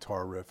 The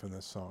guitar riff in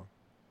this song.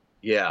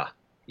 Yeah,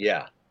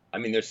 yeah. I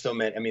mean, there's so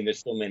many. I mean,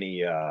 there's so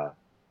many. I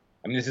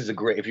mean, this is a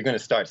great. If you're going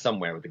to start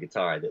somewhere with the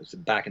guitar, there's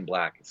Back in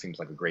Black. It seems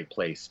like a great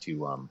place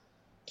to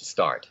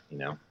start. You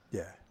know.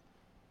 Yeah.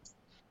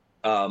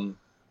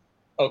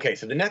 Okay,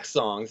 so the next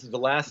song. This is the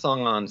last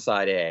song on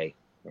side A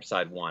or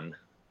side one.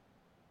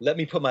 Let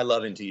Me Put My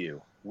Love Into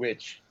You,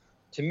 which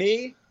to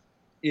me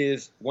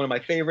is one of my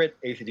favorite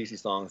AC/DC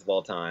songs of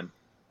all time.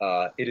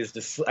 It is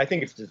the. I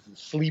think it's the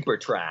sleeper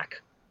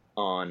track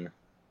on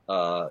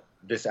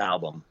this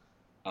album.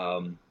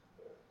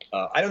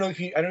 I don't know if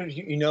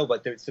you know,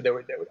 but there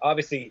were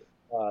obviously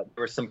there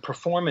were some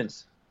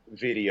performance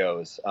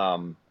videos,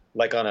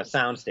 like on a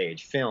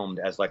soundstage, filmed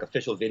as like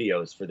official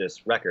videos for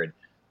this record.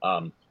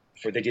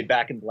 They did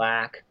Back in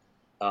Black,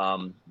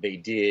 they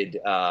did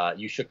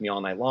You Shook Me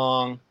All Night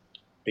Long,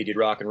 they did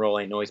Rock and Roll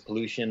Ain't Noise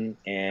Pollution,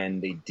 and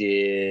they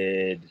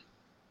did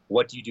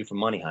What Do You Do for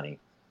Money, Honey.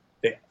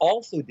 They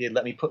also did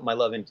Let Me Put My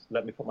Love Into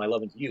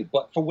You,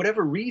 but for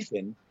whatever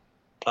reason,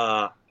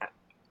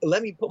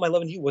 Let Me Put My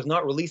Love Into You was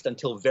not released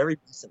until very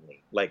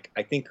recently, like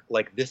I think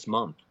like this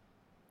month.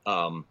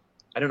 I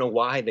don't know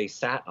why they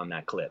sat on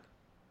that clip,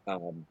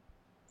 but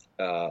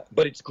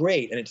it's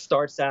great, and it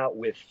starts out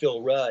with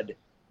Phil Rudd.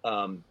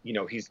 You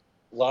know, he's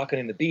locking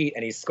in the beat,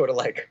 and he's sort of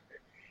like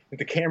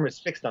the camera's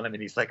fixed on him,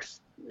 and he's like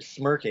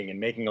smirking and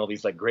making all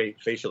these like great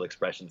facial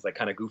expressions, like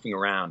kind of goofing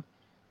around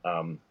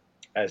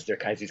as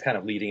he's kind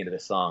of leading into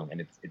this song,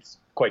 and it's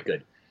quite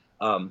good.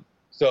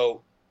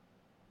 So.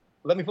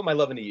 Let Me Put My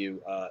Love Into You,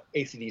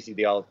 AC/DC,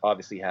 they all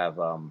obviously have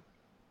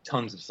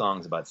tons of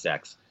songs about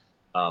sex.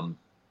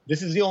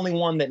 This is the only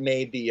one that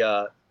made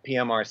the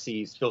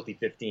PMRC's Filthy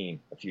 15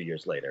 a few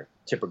years later.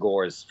 Tipper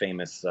Gore's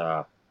famous,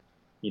 I'm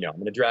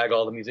going to drag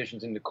all the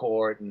musicians into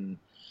court and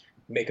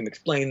make them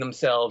explain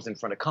themselves in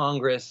front of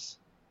Congress.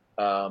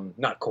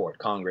 Not court,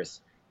 Congress.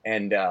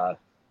 And, and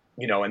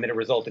then it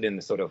resulted in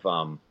the sort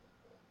of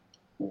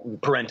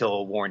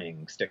parental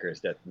warning stickers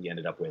that we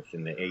ended up with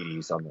in the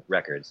 80s on the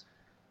records.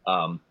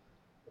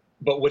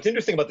 But what's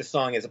interesting about this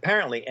song is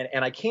apparently,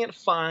 and I can't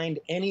find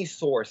any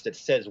source that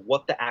says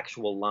what the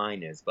actual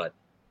line is, but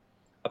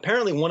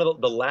apparently one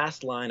of the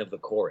last line of the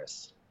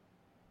chorus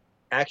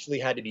actually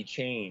had to be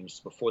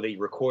changed before they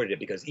recorded it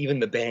because even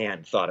the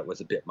band thought it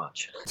was a bit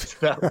much.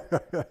 That was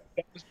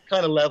the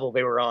kind of level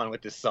they were on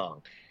with this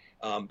song.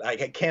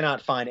 I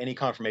cannot find any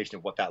confirmation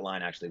of what that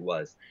line actually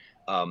was.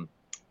 And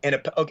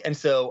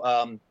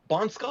so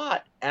Bon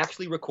Scott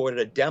actually recorded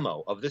a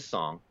demo of this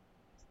song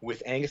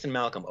with Angus and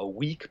Malcolm a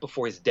week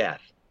before his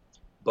death,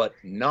 but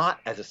not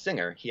as a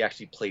singer. He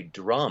actually played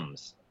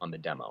drums on the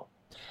demo.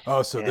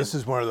 Oh, so this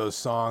is one of those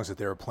songs that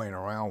they were playing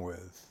around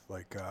with,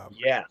 like.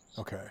 Yeah.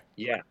 Okay.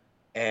 Yeah,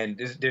 and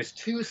there's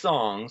two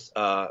songs.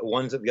 The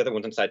other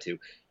one's on side two,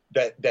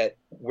 that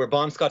where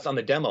Bon Scott's on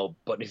the demo,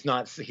 but he's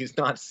not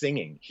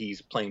singing. He's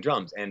playing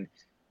drums, and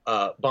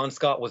Bon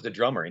Scott was the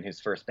drummer in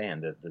his first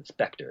band, the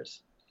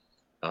Spectres.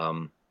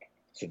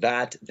 So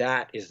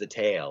that is the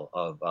tale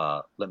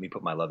of Let Me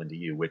Put My Love Into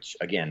You, which,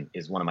 again,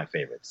 is one of my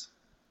favorites.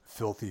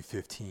 Filthy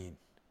 15.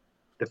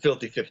 The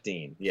Filthy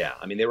 15, yeah.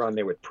 I mean, they were on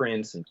there with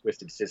Prince and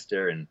Twisted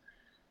Sister and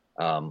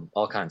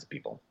all kinds of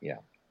people, yeah.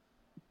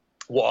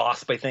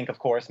 Wasp, I think, of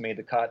course, made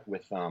the cut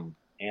with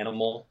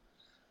Animal.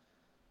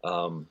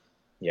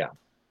 Yeah.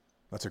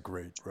 That's a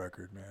great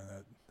record,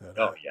 man.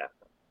 Yeah.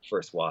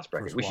 First Wasp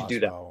record. We should do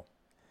that. Album.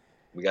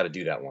 We got to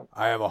do that one.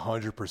 I have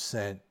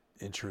 100%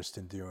 interest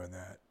in doing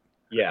that.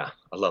 Yeah,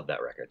 I love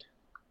that record.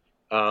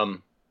 All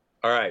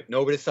right,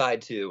 Nova to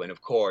side two, and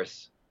of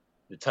course,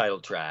 the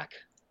title track,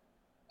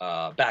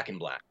 Back in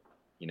Black.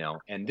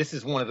 And this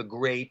is one of the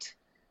great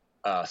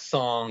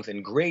songs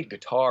and great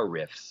guitar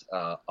riffs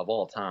of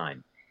all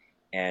time.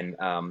 And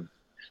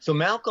so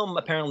Malcolm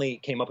apparently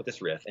came up with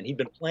this riff, and he'd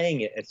been playing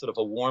it as sort of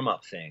a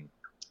warm-up thing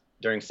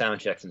during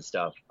sound checks and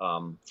stuff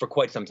for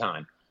quite some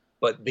time.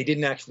 But he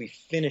didn't actually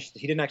finish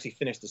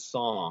the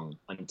song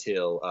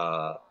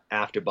until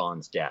after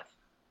Bon's death.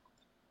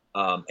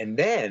 And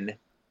then,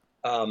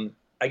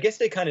 I guess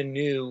they kind of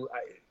knew,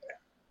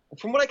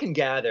 from what I can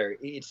gather,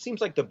 it seems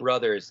like the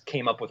brothers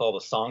came up with all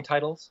the song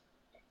titles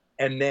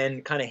and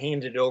then kind of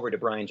handed it over to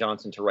Brian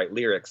Johnson to write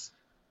lyrics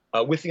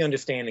with the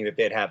understanding that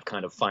they'd have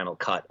kind of final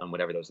cut on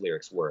whatever those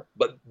lyrics were.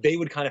 But they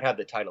would kind of have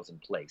the titles in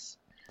place.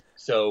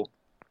 So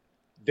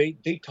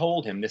they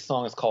told him this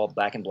song is called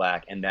Back in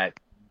Black and that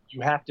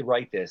you have to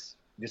write this.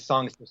 This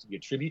song is supposed to be a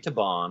tribute to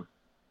Bon.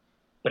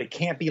 But it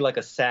can't be like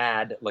a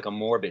sad, like a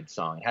morbid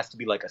song. It has to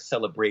be like a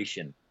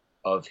celebration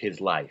of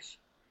his life.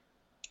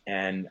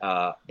 And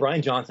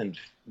Brian Johnson,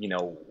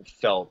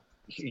 felt,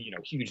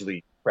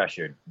 hugely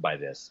pressured by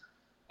this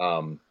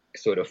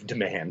sort of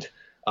demand.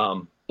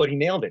 But he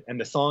nailed it. And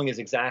the song is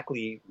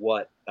exactly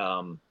what,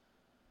 what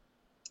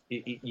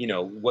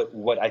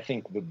I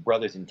think the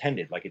brothers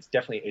intended. Like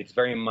it's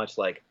very much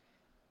like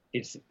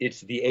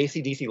it's the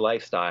AC/DC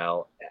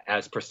lifestyle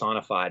as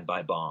personified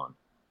by Bon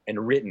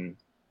and written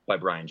by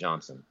Brian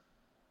Johnson.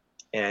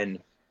 And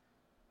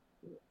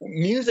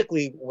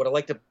musically, what I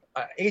like to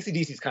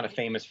AC/DC is kind of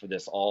famous for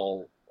this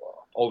all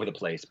over the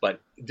place,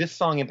 but this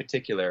song in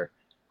particular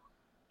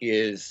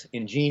is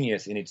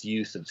ingenious in its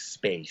use of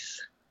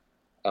space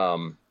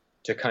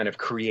to kind of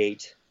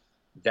create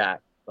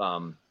that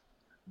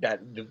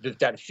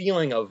that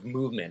feeling of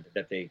movement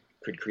that they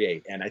could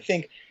create. And I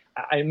think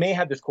I may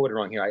have this quoted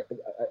wrong here.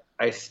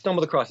 I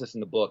stumbled across this in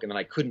the book, and then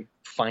I couldn't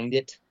find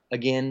it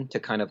again to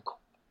kind of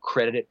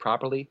credit it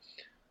properly.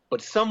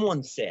 But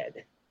someone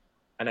said,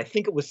 and I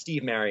think it was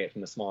Steve Marriott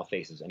from the Small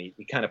Faces, and he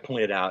kind of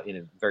pointed out in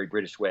a very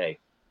British way,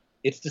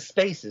 it's the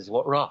spaces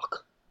what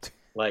rock.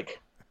 Like,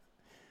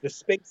 the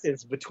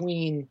spaces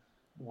between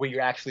where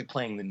you're actually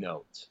playing the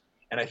notes.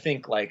 And I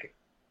think, like,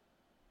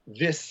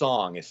 this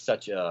song is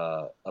such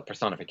a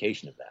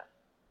personification of that.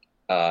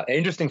 An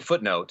interesting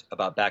footnote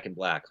about Back in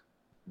Black,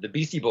 the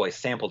Beastie Boys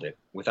sampled it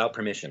without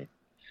permission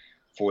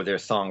for their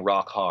song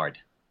Rock Hard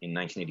in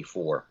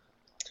 1984.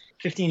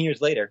 15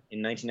 years later,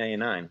 in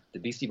 1999, the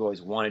Beastie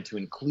Boys wanted to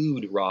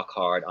include Rock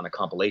Hard on a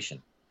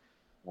compilation.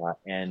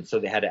 And so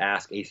they had to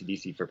ask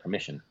AC/DC for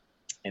permission.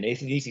 And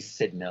AC/DC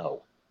said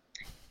no.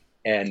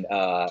 And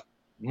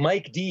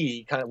Mike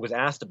D kind of was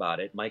asked about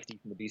it, Mike D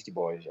from the Beastie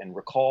Boys, and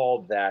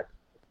recalled that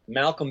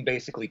Malcolm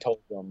basically told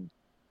them,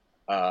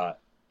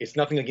 it's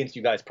nothing against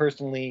you guys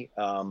personally.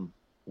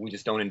 We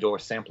just don't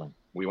endorse sampling.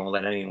 We won't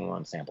let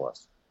anyone sample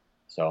us.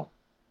 So,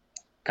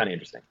 kind of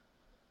interesting.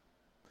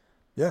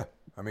 Yeah.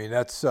 I mean,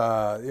 that's,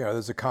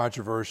 there's a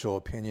controversial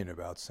opinion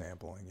about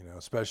sampling,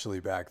 especially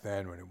back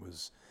then when it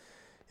was,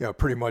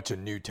 pretty much a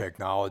new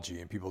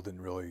technology and people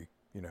didn't really,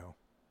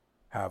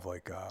 have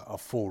like a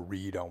full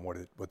read on what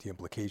the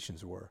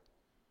implications were.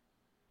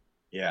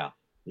 Yeah,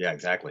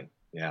 exactly.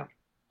 Yeah.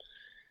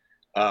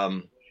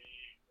 Well,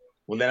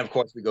 then of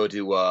course we go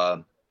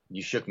to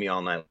 "You Shook Me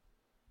All Night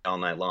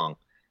Long."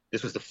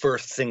 This was the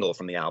first single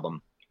from the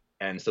album,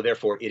 and so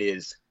therefore it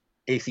is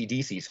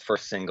AC/DC's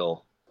first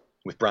single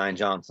with Brian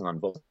Johnson on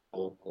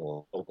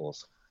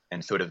vocals,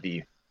 and sort of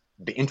the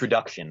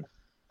introduction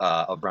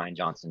of Brian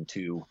Johnson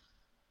to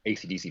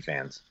AC/DC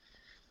fans.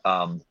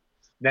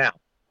 Now,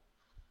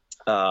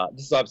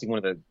 this is obviously one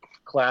of the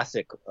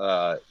classic,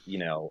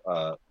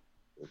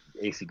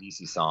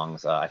 AC/DC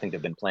songs. I think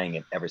they've been playing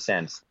it ever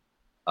since.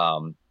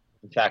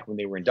 In fact, when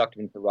they were inducted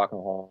into the Rock and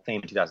Roll Hall of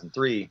Fame in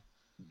 2003,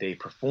 they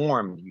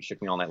performed "You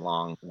Shook Me All Night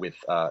Long" with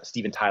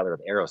Steven Tyler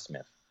of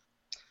Aerosmith.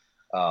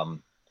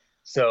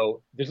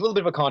 So there's a little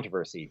bit of a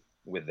controversy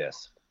with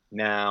this.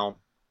 Now,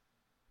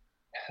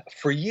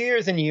 for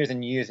years and years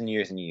and years and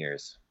years and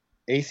years,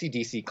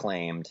 AC/DC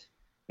claimed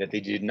that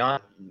they did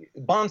not.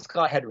 Bon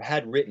Scott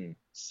had written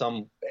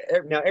some.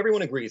 Now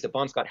everyone agrees that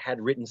Bon Scott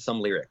had written some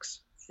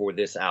lyrics for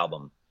this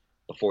album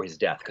before his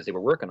death because they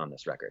were working on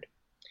this record.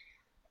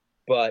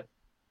 But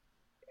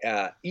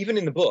even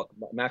in the book,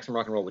 Maximum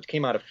Rock and Roll, which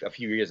came out a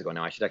few years ago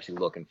now, I should actually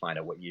look and find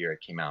out what year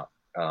it came out.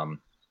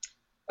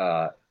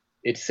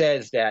 It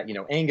says that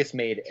Angus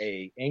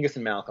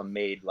and Malcolm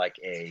made like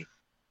a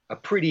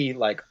pretty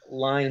like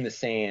line in the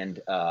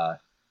sand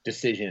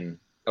decision.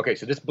 Okay,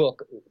 so this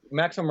book,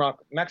 Maximum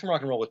Rock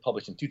and Roll, was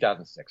published in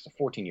 2006, so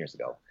 14 years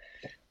ago.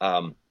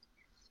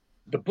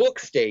 The book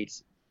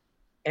states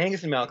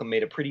Angus and Malcolm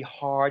made a pretty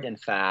hard and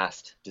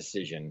fast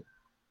decision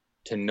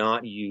to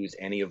not use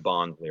any of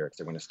Bond's lyrics.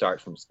 They're going to start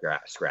from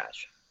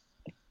scratch.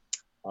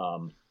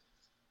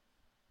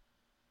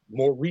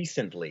 More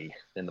recently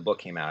than the book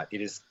came out, it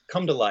has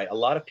come to light a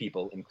lot of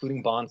people,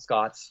 including Bon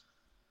Scott's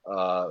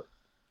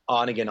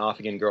on-again,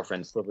 off-again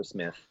girlfriend, Silver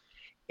Smith,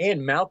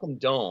 and Malcolm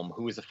Dome,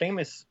 who is a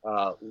famous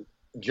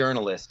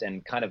journalist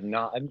and kind of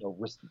not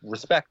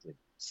respected.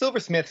 Silver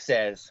Smith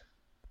says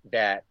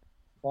that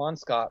Bon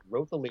Scott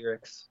wrote the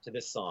lyrics to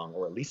this song,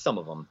 or at least some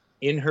of them,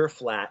 in her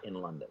flat in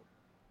London.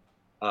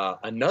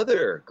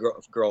 Another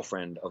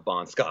girlfriend of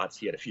Bon Scott's,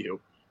 he had a few,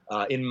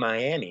 in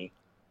Miami,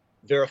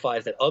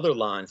 verifies that other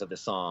lines of the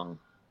song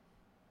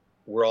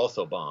were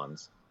also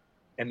Bon's.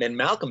 And then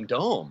Malcolm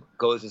Dome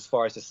goes as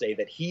far as to say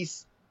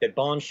that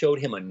Bon showed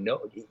him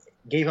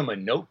gave him a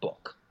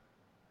notebook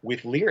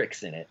with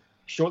lyrics in it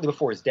shortly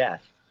before his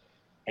death.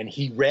 And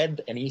he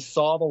read and he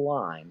saw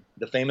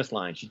the famous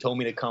line, "She told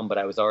me to come, but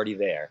I was already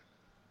there,"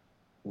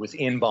 was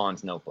in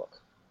Bon's notebook.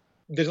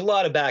 There's a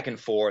lot of back and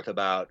forth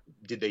about,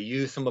 did they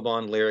use some of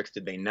Bond's lyrics?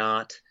 Did they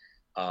not?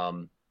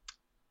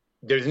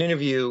 There's an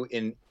interview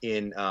in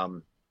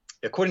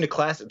according to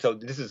Classic, so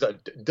this is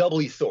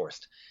doubly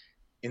sourced.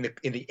 In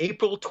the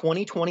April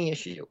 2020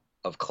 issue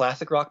of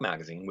Classic Rock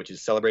magazine, which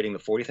is celebrating the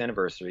 40th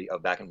anniversary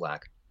of Back in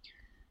Black,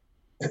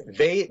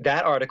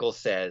 that article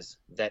says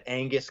that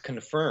Angus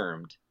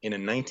confirmed in a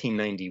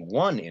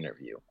 1991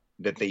 interview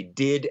that they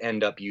did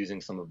end up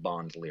using some of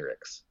Bond's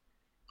lyrics.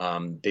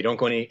 They don't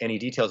go into any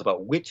details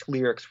about which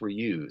lyrics were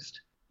used.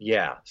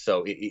 Yeah,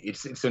 so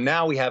so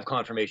now we have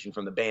confirmation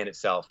from the band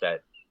itself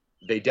that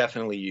they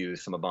definitely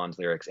used some of Bond's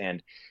lyrics.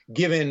 And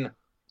given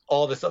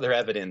all this other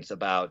evidence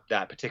about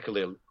that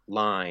particular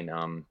line,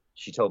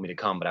 "She told me to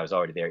come, but I was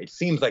already there," it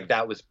seems like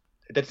that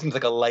seems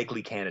like a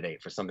likely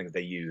candidate for something that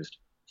they used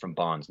from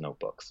Bond's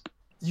notebooks.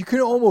 You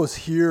can almost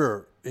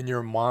hear in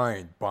your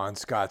mind Bon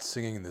Scott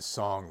singing this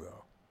song,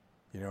 though.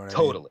 You know what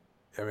Totally.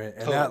 I mean, and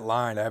Totally. that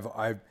line,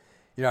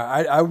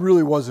 I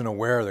really wasn't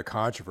aware of the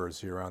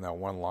controversy around that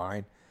one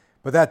line,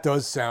 but that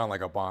does sound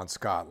like a Bon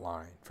Scott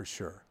line for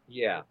sure.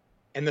 Yeah,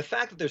 and the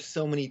fact that there's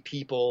so many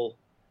people,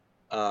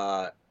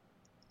 the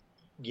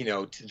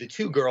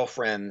two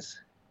girlfriends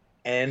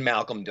and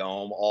Malcolm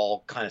Dome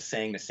all kind of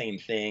saying the same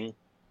thing,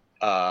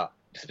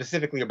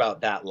 specifically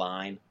about that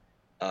line.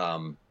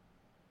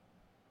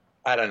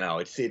 I don't know.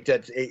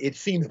 It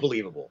seems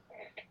believable.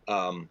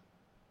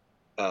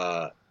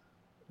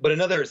 But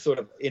another sort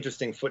of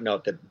interesting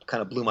footnote that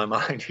kind of blew my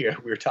mind here,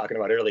 we were talking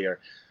about earlier.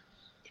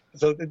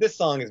 So this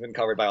song has been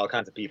covered by all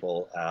kinds of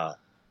people,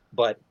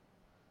 but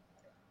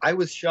I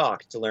was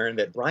shocked to learn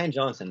that Brian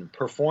Johnson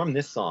performed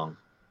this song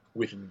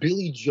with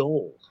Billy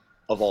Joel,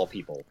 of all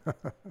people,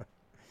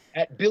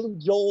 at Billy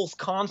Joel's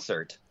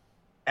concert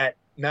at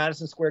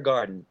Madison Square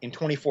Garden in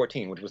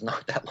 2014, which was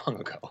not that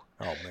long ago.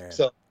 Oh, man.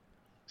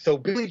 So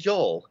Billy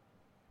Joel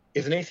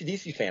is an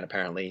AC/DC fan,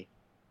 apparently,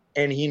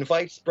 and he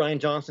invites Brian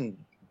Johnson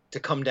to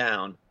come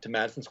down to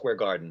Madison Square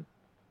Garden.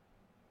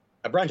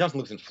 Brian Johnson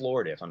lives in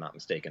Florida, if I'm not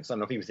mistaken. So I don't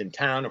know if he was in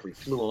town or if we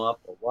flew him up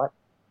or what.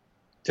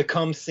 To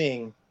come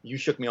sing "You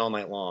Shook Me All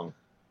Night Long"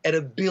 at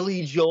a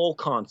Billy Joel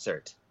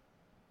concert.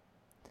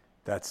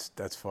 That's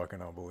fucking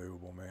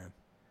unbelievable, man.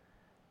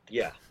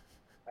 Yeah,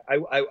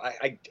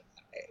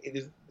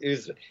 it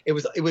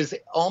was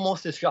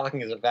almost as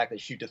shocking as the fact that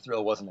 "Shoot to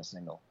Thrill" wasn't a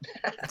single.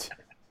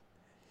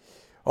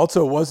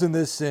 Also, wasn't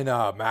this in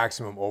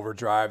Maximum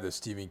Overdrive, the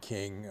Stephen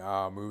King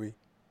movie?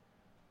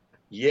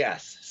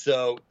 Yes.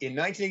 So in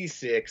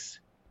 1986,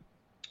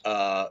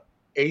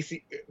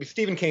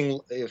 Stephen King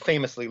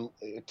famously,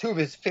 two of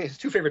his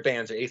two favorite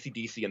bands are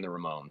AC/DC and the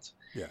Ramones.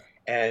 Yeah.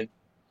 And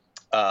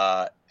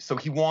so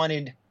he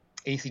wanted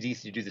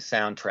AC/DC to do the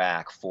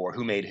soundtrack for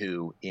Who Made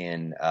Who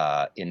in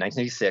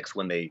 1986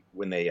 when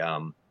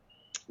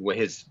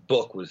his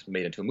book was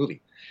made into a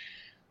movie.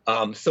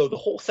 So the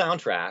whole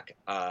soundtrack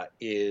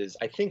is,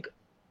 I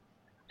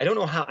don't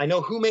know how. I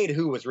know Who Made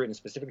Who was written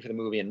specifically for the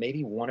movie, and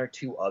maybe one or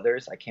two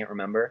others. I can't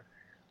remember.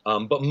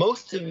 But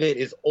most of it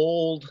is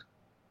older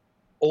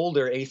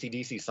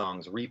AC/DC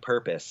songs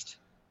repurposed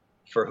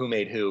for Who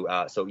Made Who.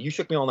 So "You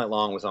Shook Me All Night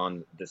Long" was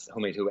on this Who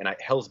Made Who, and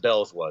 "Hell's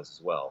Bells" was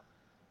as well.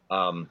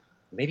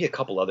 Maybe a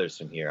couple others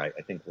from here. I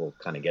think we'll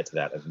kind of get to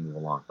that as we move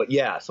along. But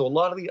yeah, so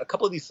a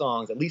couple of these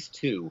songs, at least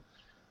two,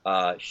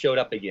 showed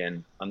up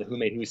again on the Who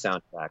Made Who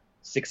soundtrack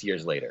 6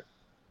 years later.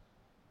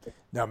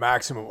 Now,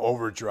 Maximum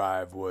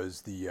Overdrive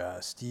was the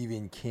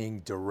Stephen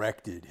King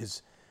directed,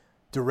 his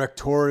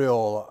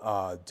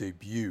directorial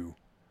debut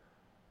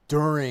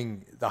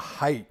during the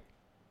height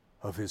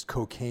of his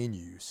cocaine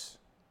use.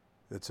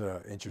 That's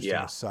an interesting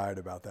aside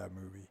about that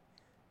movie.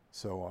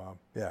 So,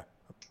 yeah.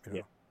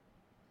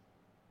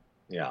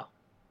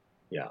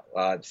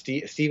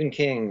 Stephen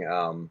King,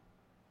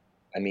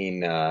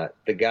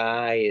 the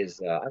guy is,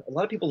 a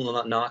lot of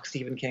people knock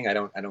Stephen King. I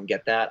don't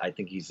get that. I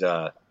think he's,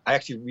 I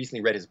actually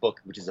recently read his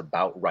book, which is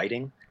about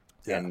writing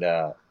and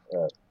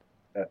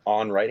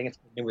on writing.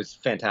 It was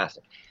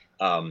fantastic.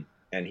 And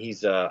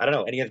he's, I don't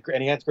know, and he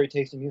has great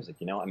taste in music,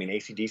 you know? I mean,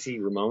 AC/DC,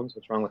 Ramones,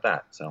 what's wrong with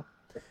that? So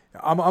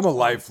I'm a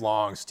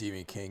lifelong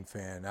Stephen King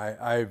fan.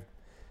 I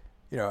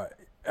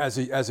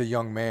as a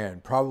young man,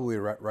 probably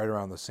right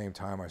around the same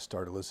time I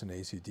started listening to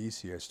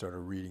AC/DC, I started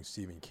reading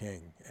Stephen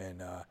King.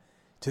 And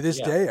to this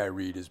day, I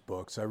read his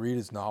books. I read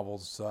his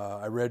novels.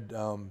 I read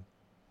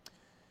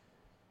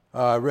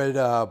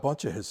a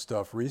bunch of his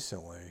stuff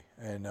recently,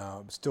 and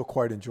still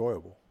quite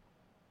enjoyable.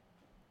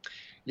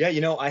 Yeah,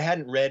 I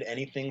hadn't read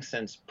anything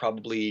since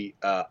probably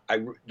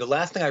the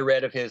last thing I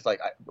read of his,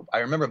 like I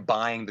remember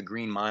buying the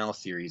Green Mile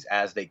series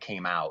as they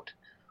came out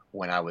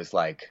when I was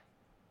like,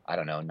 I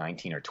don't know,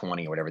 19 or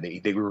 20 or whatever.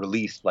 They were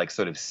released like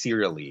sort of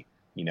serially,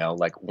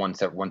 like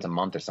once a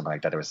month or something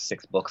like that. There was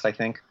 6 books, I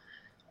think.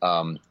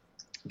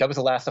 That was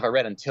the last stuff I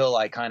read until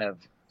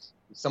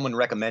someone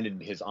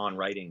recommended his On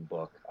Writing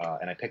book,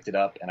 and I picked it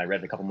up and I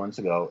read it a couple months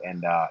ago,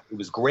 and it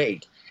was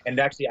great. And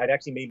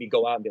it made me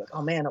go out and be like,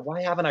 oh man,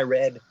 why haven't I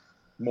read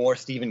more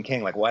Stephen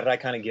King? Like, why did I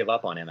kind of give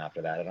up on him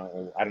after that? I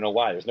don't know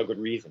why. There's no good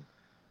reason.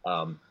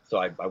 So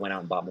I went out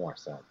and bought more.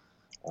 So,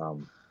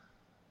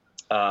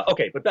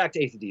 okay, but back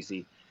to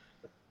AC/DC,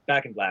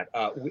 Back in Black.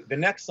 The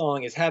next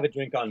song is "Have a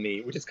Drink on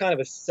Me," which is kind of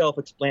a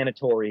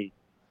self-explanatory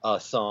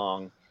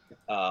song.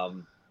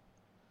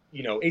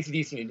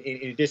 AC/DC,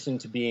 in addition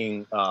to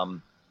being, so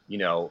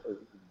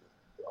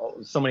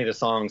many of the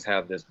songs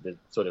have this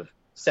sort of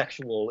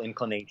sexual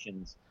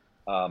inclinations.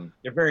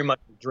 They're very much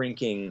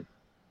drinking.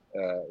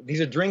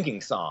 These are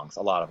drinking songs,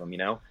 a lot of them,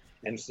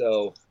 And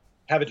so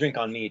 "Have a Drink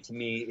on Me" to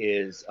me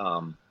is,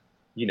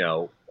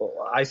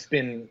 I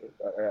spin,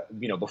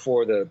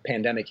 before the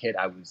pandemic hit,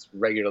 I was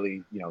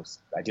regularly,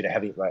 I did a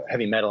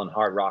heavy metal and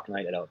hard rock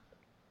night at a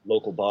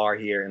local bar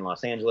here in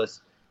Los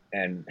Angeles.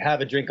 And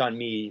 "Have a Drink on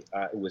Me"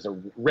 it was a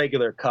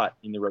regular cut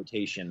in the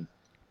rotation.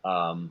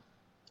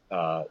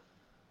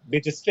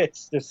 It just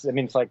fits.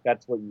 It's like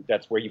that's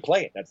where you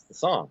play it. That's the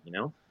song,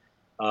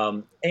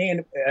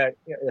 And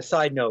a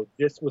side note,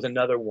 this was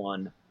another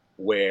one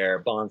where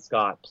Bon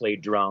Scott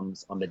played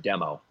drums on the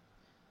demo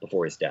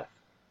before his death.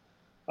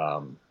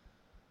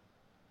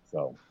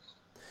 So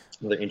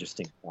another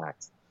interesting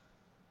fact.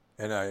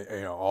 And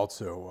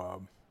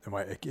also,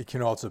 it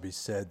can also be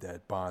said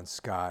that Bon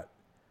Scott,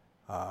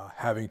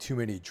 having too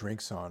many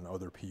drinks on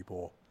other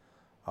people,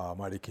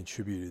 might have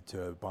contributed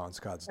to Bon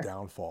Scott's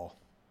downfall.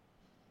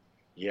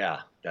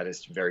 Yeah, that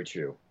is very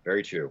true.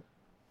 Very true.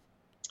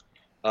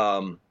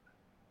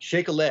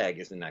 Shake a Leg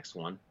is the next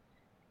one.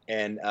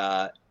 And,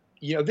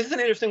 this is an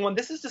interesting one.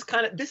 This is just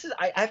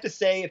I have to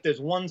say, if there's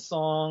one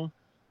song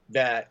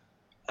that,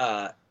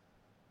 I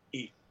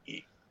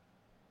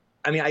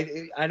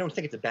don't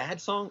think it's a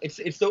bad song. It's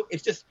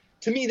just,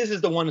 to me, this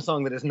is the one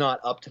song that is not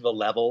up to the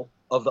level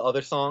of the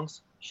other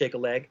songs, Shake a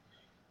Leg.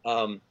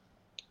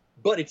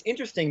 But it's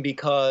interesting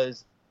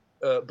because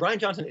Brian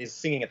Johnson is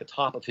singing at the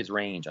top of his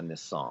range on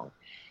this song.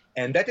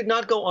 And that did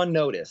not go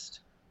unnoticed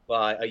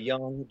by a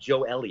young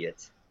Joe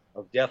Elliott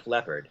of Def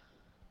Leppard,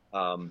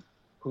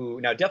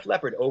 now Def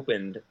Leppard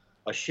opened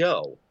a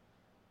show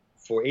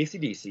for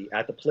AC/DC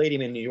at the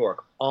Palladium in New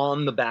York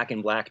on the Back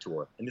in Black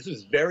tour. And this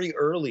was very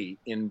early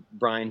in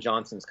Brian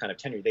Johnson's kind of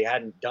tenure. They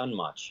hadn't done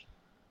much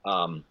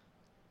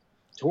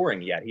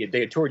touring yet. They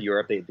had toured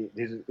Europe.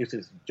 This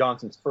is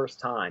Johnson's first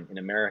time in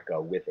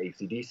America with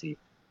AC/DC. He's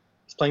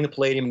playing the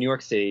Palladium in New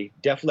York City.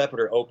 Def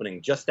Leppard are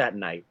opening just that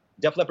night.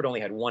 Def Leppard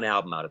only had one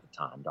album out at the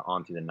time, the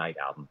On Through the Night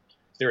album.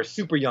 So they're a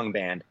super young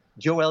band.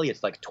 Joe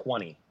Elliott's like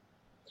 20.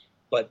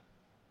 But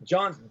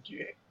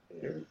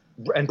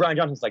and Brian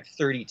Johnson's like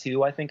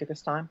 32, I think, at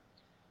this time.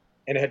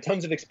 And had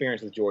tons of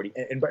experience with Geordie.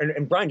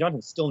 And Brian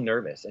Johnson's still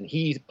nervous. And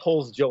he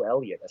pulls Joe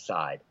Elliott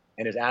aside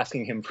and is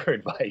asking him for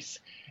advice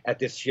at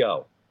this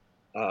show.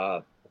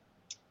 But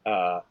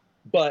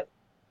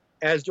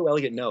as Joe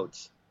Elliott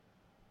notes,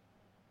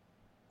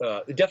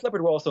 the Def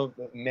Leppard were also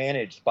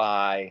managed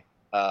by,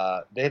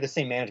 they had the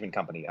same management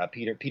company,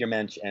 Peter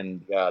Mensch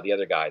and the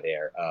other guy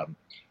there.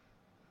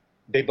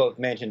 They both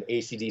mentioned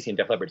AC/DC and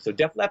Def Leppard. So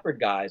Def Leppard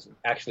guys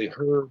actually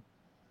heard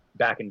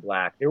Back in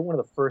Black. They were one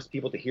of the first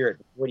people to hear it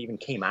before it even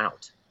came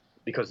out,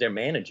 because their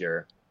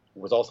manager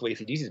was also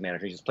AC/DC's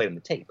manager. He just played them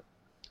the tape.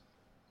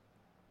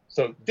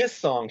 So this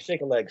song,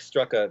 Shake a Leg,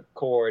 struck a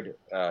chord,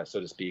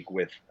 so to speak,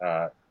 with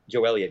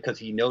Joe Elliott, because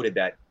he noted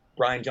that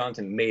Brian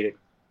Johnson made it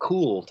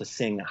cool to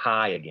sing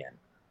high again.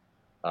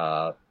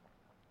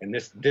 And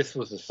this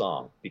was the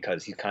song,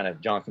 because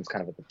Johnson's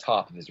kind of at the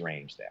top of his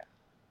range there.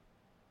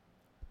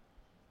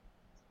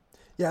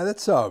 Yeah,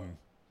 this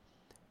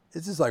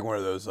is like one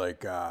of those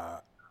like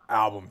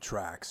album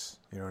tracks.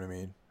 You know what I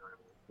mean?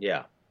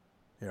 Yeah.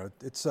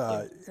 It's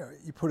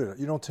you put it,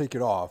 you don't take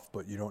it off,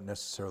 but you don't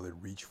necessarily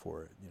reach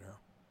for it.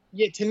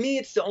 Yeah, to me,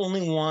 it's the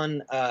only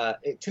one.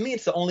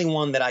 It's the only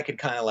one that I could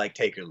kind of like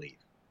take or leave.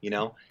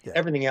 Yeah.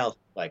 Everything else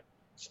like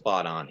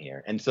spot on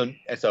here, and so,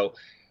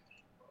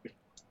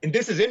 and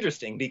this is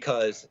interesting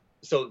because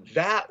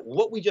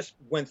what we just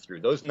went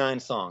through, those 9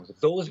 songs,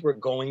 those were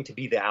going to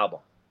be the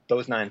album,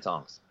 those 9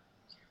 songs.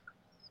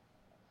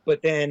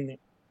 But then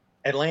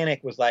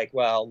Atlantic was like,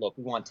 well, look,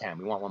 we want 10.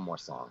 We want one more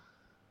song.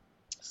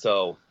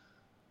 So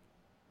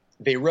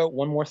they wrote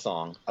one more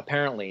song,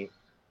 apparently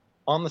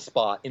on the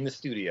spot in the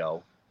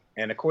studio,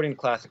 and according to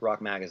Classic Rock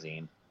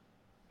Magazine,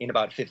 in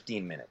about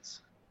 15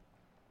 minutes.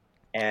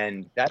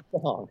 And that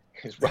song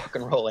is Rock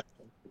and Roll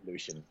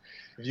Revolution,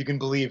 if you can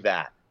believe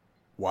that.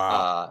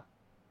 Wow.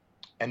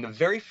 And the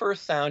very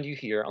first sound you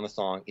hear on the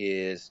song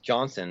is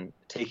Johnson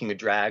taking a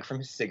drag from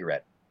his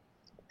cigarette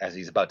as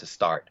he's about to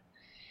start.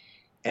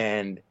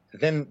 And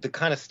then the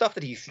kind of stuff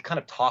that he's kind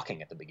of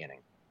talking at the beginning,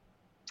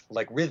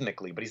 like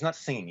rhythmically, but he's not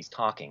singing, he's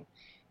talking.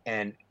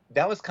 And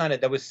that was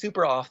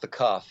super off the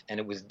cuff, and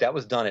that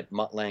was done at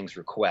Mutt Lange's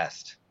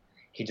request.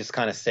 He just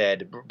kind of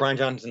said, Brian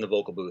Johnson's in the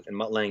vocal booth, and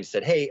Mutt Lange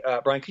said, hey,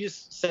 Brian, could you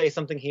just say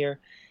something here?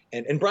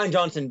 And Brian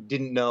Johnson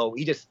didn't know.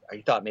 He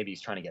thought maybe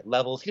he's trying to get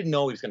levels. He didn't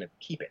know he was going to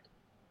keep it.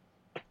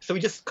 So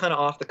he just kind of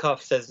off the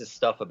cuff says this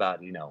stuff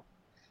about,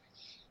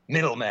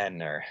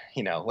 middlemen or,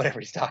 whatever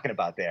he's talking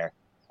about there.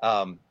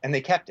 And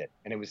they kept it,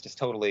 and it was just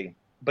totally,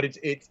 but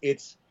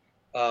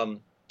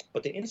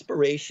but the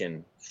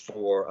inspiration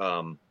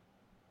for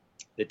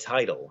the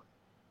title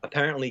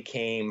apparently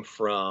came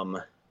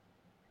from,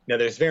 now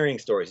there's varying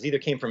stories. It either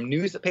came from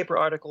newspaper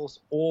articles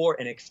or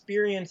an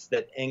experience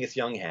that Angus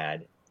Young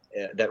had,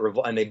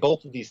 and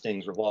both of these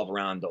things revolve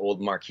around the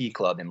old Marquee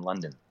Club in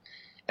London.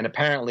 And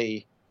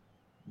apparently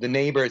the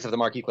neighbors of the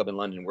Marquee Club in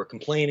London were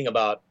complaining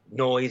about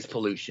noise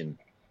pollution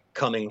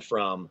coming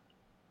from,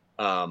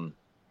 the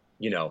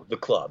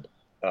club,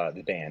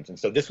 the bands. And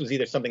so this was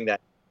either something that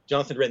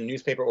Johnson read in the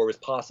newspaper, or it was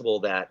possible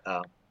that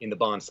in the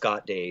Bon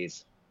Scott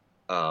days,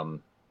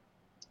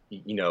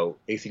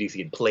 AC/DC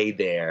had played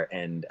there,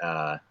 and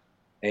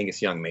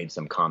Angus Young made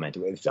some comment.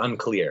 It's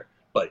unclear,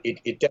 but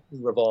it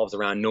definitely revolves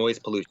around noise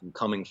pollution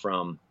coming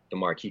from the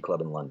Marquee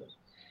Club in London.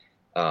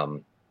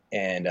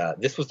 And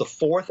this was the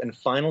 4th and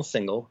final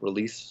single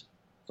released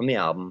from the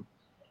album,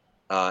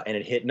 and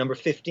it hit number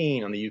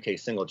 15 on the UK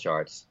single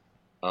charts.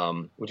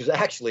 which is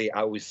actually,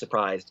 I was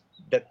surprised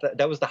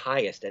that was the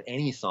highest that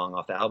any song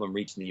off the album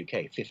reached in the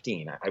UK,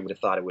 15. I would have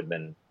thought it would have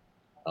been,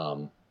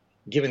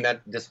 given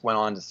that this went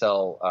on to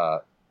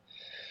sell,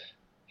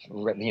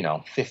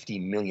 50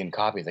 million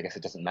copies. I guess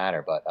it doesn't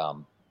matter, but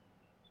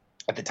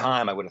at the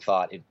time, I would have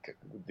thought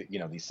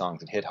these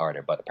songs would hit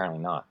harder, but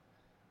apparently not.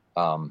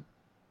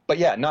 But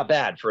yeah, not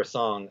bad for a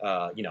song,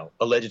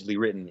 allegedly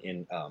written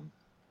in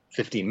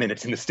 15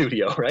 minutes in the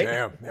studio, right?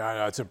 Damn, yeah,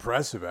 no, it's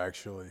impressive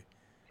actually.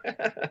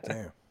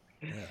 Damn.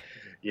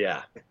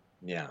 Yeah.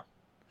 Do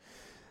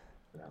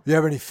you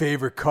have any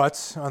favorite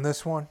cuts on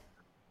this one?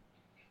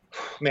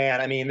 Man,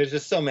 I mean, there's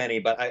just so many,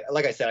 but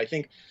like I said, I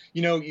think,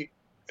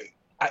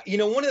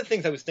 one of the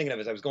things I was thinking of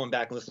as I was going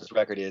back and listening to this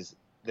record is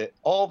that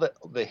all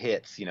the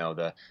hits,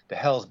 the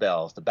Hell's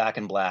Bells, the Back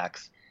in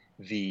Blacks,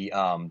 the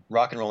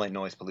Rock and Roll Ain't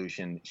Noise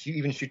Pollution,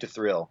 even Shoot to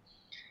Thrill.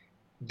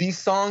 These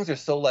songs are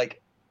so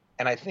like,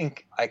 and I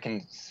think I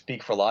can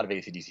speak for a lot of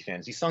AC/DC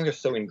fans, these songs are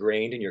so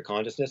ingrained in your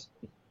consciousness.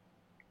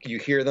 You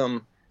hear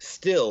them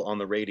still on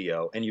the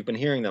radio, and you've been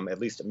hearing them, at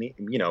least me,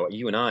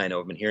 you and I know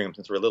have been hearing them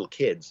since we were little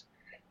kids.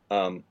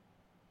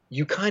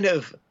 You kind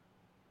of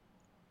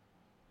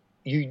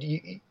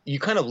you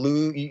kind of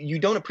lose, you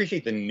don't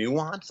appreciate the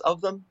nuance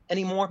of them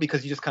anymore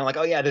because you just kind of like,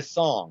 oh yeah, this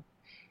song.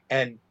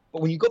 But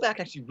when you go back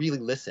and actually really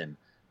listen,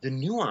 the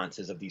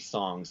nuances of these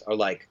songs are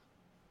like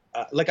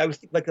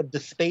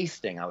the space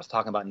thing I was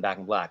talking about in Back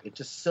in Black. It's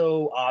just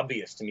so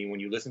obvious to me when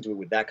you listen to it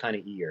with that kind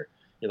of ear.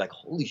 You're like,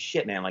 holy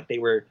shit, man! Like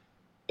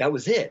that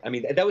was it. I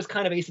mean, that was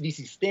kind of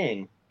AC/DC's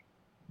thing,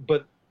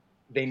 but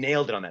they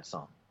nailed it on that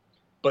song.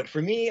 But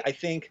for me, I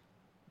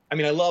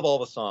love all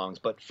the songs,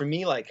 but for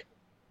me, like,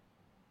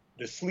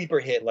 the sleeper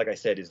hit, like I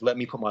said, is Let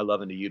Me Put My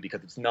Love Into You,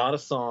 because it's not a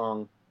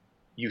song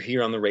you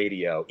hear on the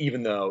radio,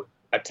 even though,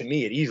 to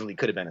me, it easily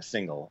could have been a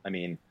single. I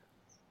mean,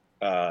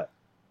 to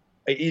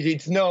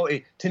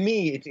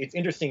me, it's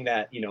interesting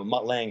that,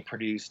 Mutt Lange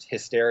produced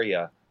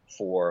Hysteria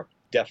for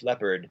Def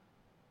Leppard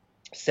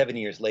 7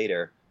 years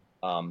later,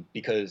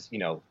 because,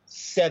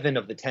 7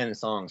 of the 10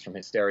 songs from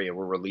Hysteria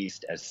were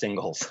released as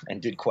singles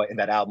and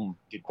that album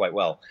did quite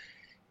well.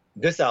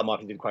 This album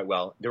obviously did quite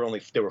well. There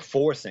were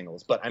 4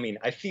 singles, but I mean,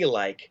 I feel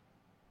like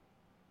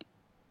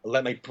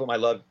Let Me Put My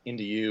Love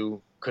Into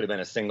You could have been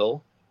a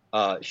single.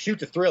 Shoot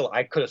to Thrill,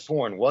 I could have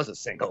sworn was a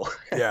single.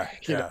 Yeah,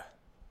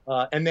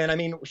 and then, I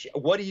mean,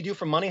 What Do You Do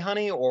for Money,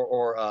 Honey,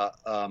 or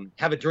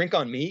Have a Drink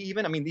on Me,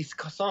 even. I mean, these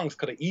songs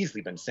could have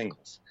easily been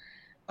singles.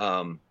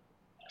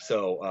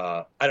 So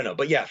I don't know,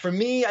 but yeah, for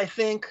me, I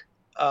think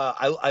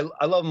I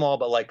love them all,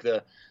 but like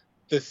the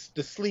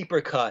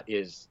sleeper cut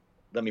is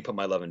Let Me Put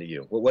My Love Into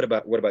You. What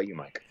about you,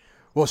 Mike?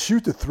 Well,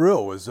 Shoot to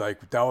Thrill was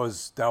like that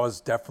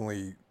was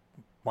definitely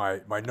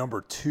my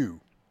number 2.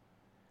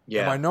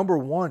 Yeah. And my number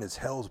 1 is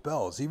Hell's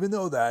Bells, even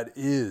though that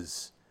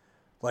is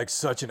like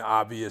such an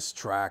obvious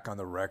track on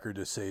the record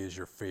to say is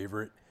your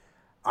favorite.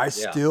 I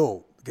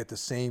still get the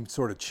same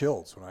sort of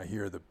chills when I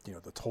hear the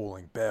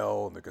tolling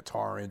bell and the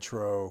guitar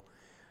intro,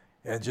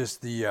 and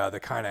just the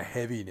kind of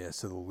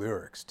heaviness of the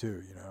lyrics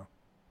too.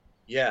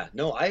 Yeah,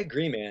 no, I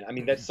agree, man. I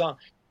mean, that song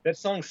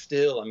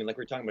still, I mean, like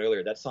we were talking about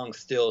earlier, that song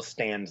still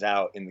stands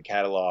out in the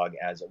catalog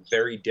as a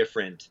very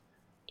different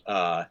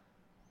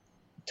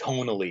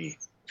tonally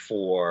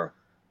for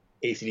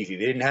AC/DC.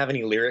 They didn't have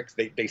any lyrics.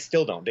 They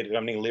still don't. They don't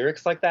have any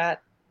lyrics like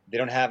that. They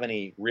don't have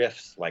any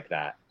riffs like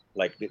that.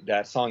 Like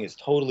that song is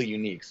totally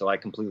unique. So I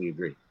completely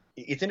agree.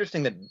 It's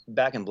interesting that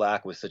Back in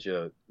Black was such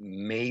a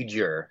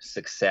major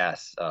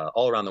success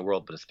all around the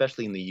world, but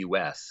especially in the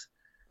U.S.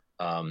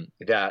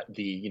 That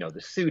the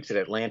suits at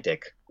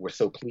Atlantic were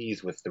so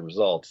pleased with the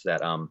results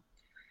that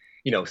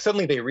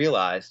suddenly they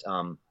realized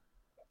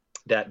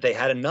that they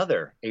had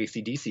another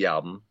AC/DC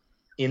album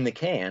in the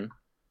can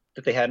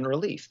that they hadn't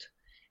released,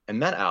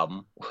 and that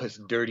album was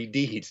Dirty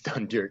Deeds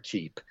Done Dirt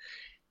Cheap,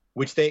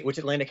 which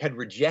Atlantic had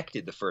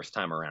rejected the first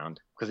time around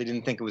because they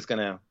didn't think it was going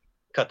to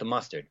cut the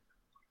mustard.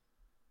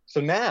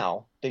 So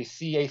now they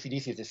see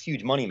AC/DC as this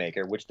huge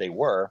moneymaker, which they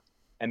were,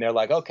 and they're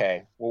like,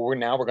 okay, well, we're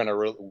going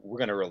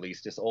to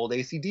release this old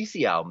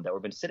AC/DC album that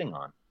we've been sitting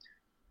on.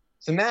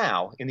 So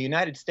now in the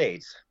United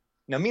States,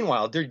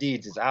 meanwhile, Dirty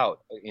Deeds is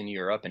out in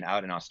Europe and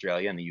out in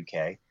Australia and the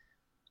UK,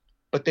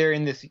 but they're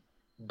in this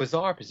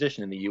bizarre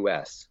position in the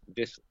US,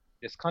 this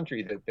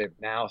country that they've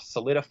now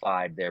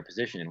solidified their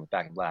position in with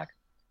Back in Black.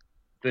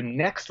 The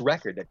next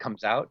record that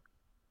comes out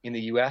in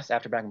the US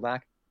after Back in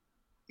Black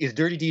is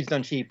Dirty Deeds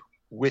Done Cheap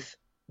with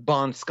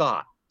Bon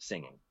Scott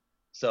singing.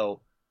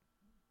 So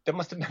that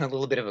must have been a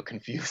little bit of a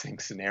confusing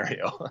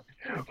scenario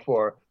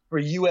for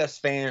US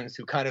fans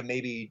who kind of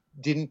maybe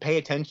didn't pay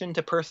attention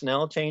to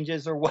personnel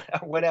changes or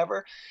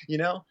whatever,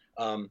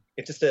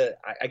 It's just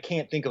I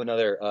can't think of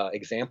another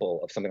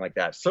example of something like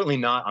that. Certainly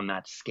not on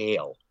that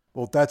scale.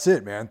 Well, that's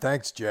it, man.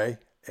 Thanks, Jay.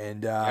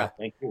 And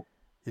thank you.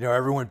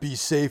 Everyone be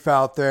safe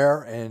out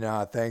there, and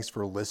thanks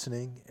for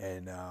listening,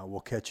 and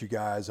we'll catch you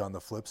guys on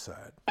the flip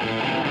side.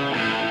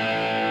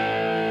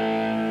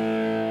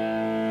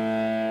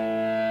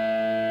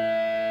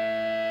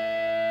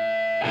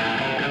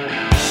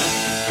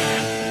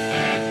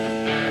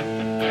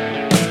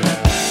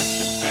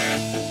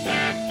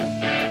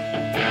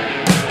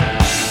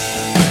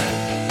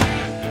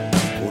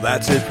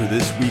 that's it for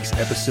this week's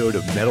episode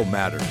of Metal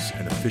Matters,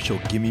 an official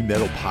Gimme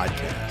Metal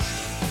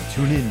podcast.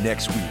 Tune in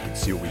next week and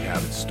see what we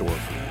have in store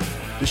for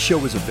you. This show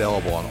is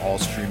available on all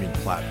streaming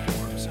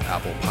platforms,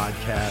 Apple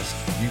Podcasts,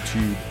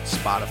 YouTube,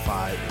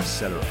 Spotify,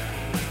 etc.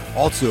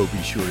 Also,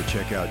 be sure to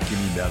check out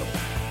Gimme Metal,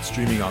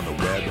 streaming on the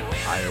web,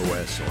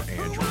 iOS,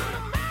 or Android.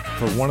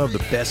 For one of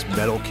the best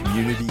metal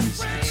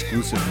communities,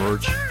 exclusive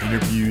merch,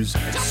 interviews,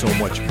 and so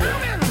much more.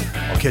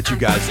 I'll catch you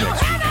guys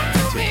next week.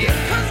 Take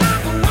care.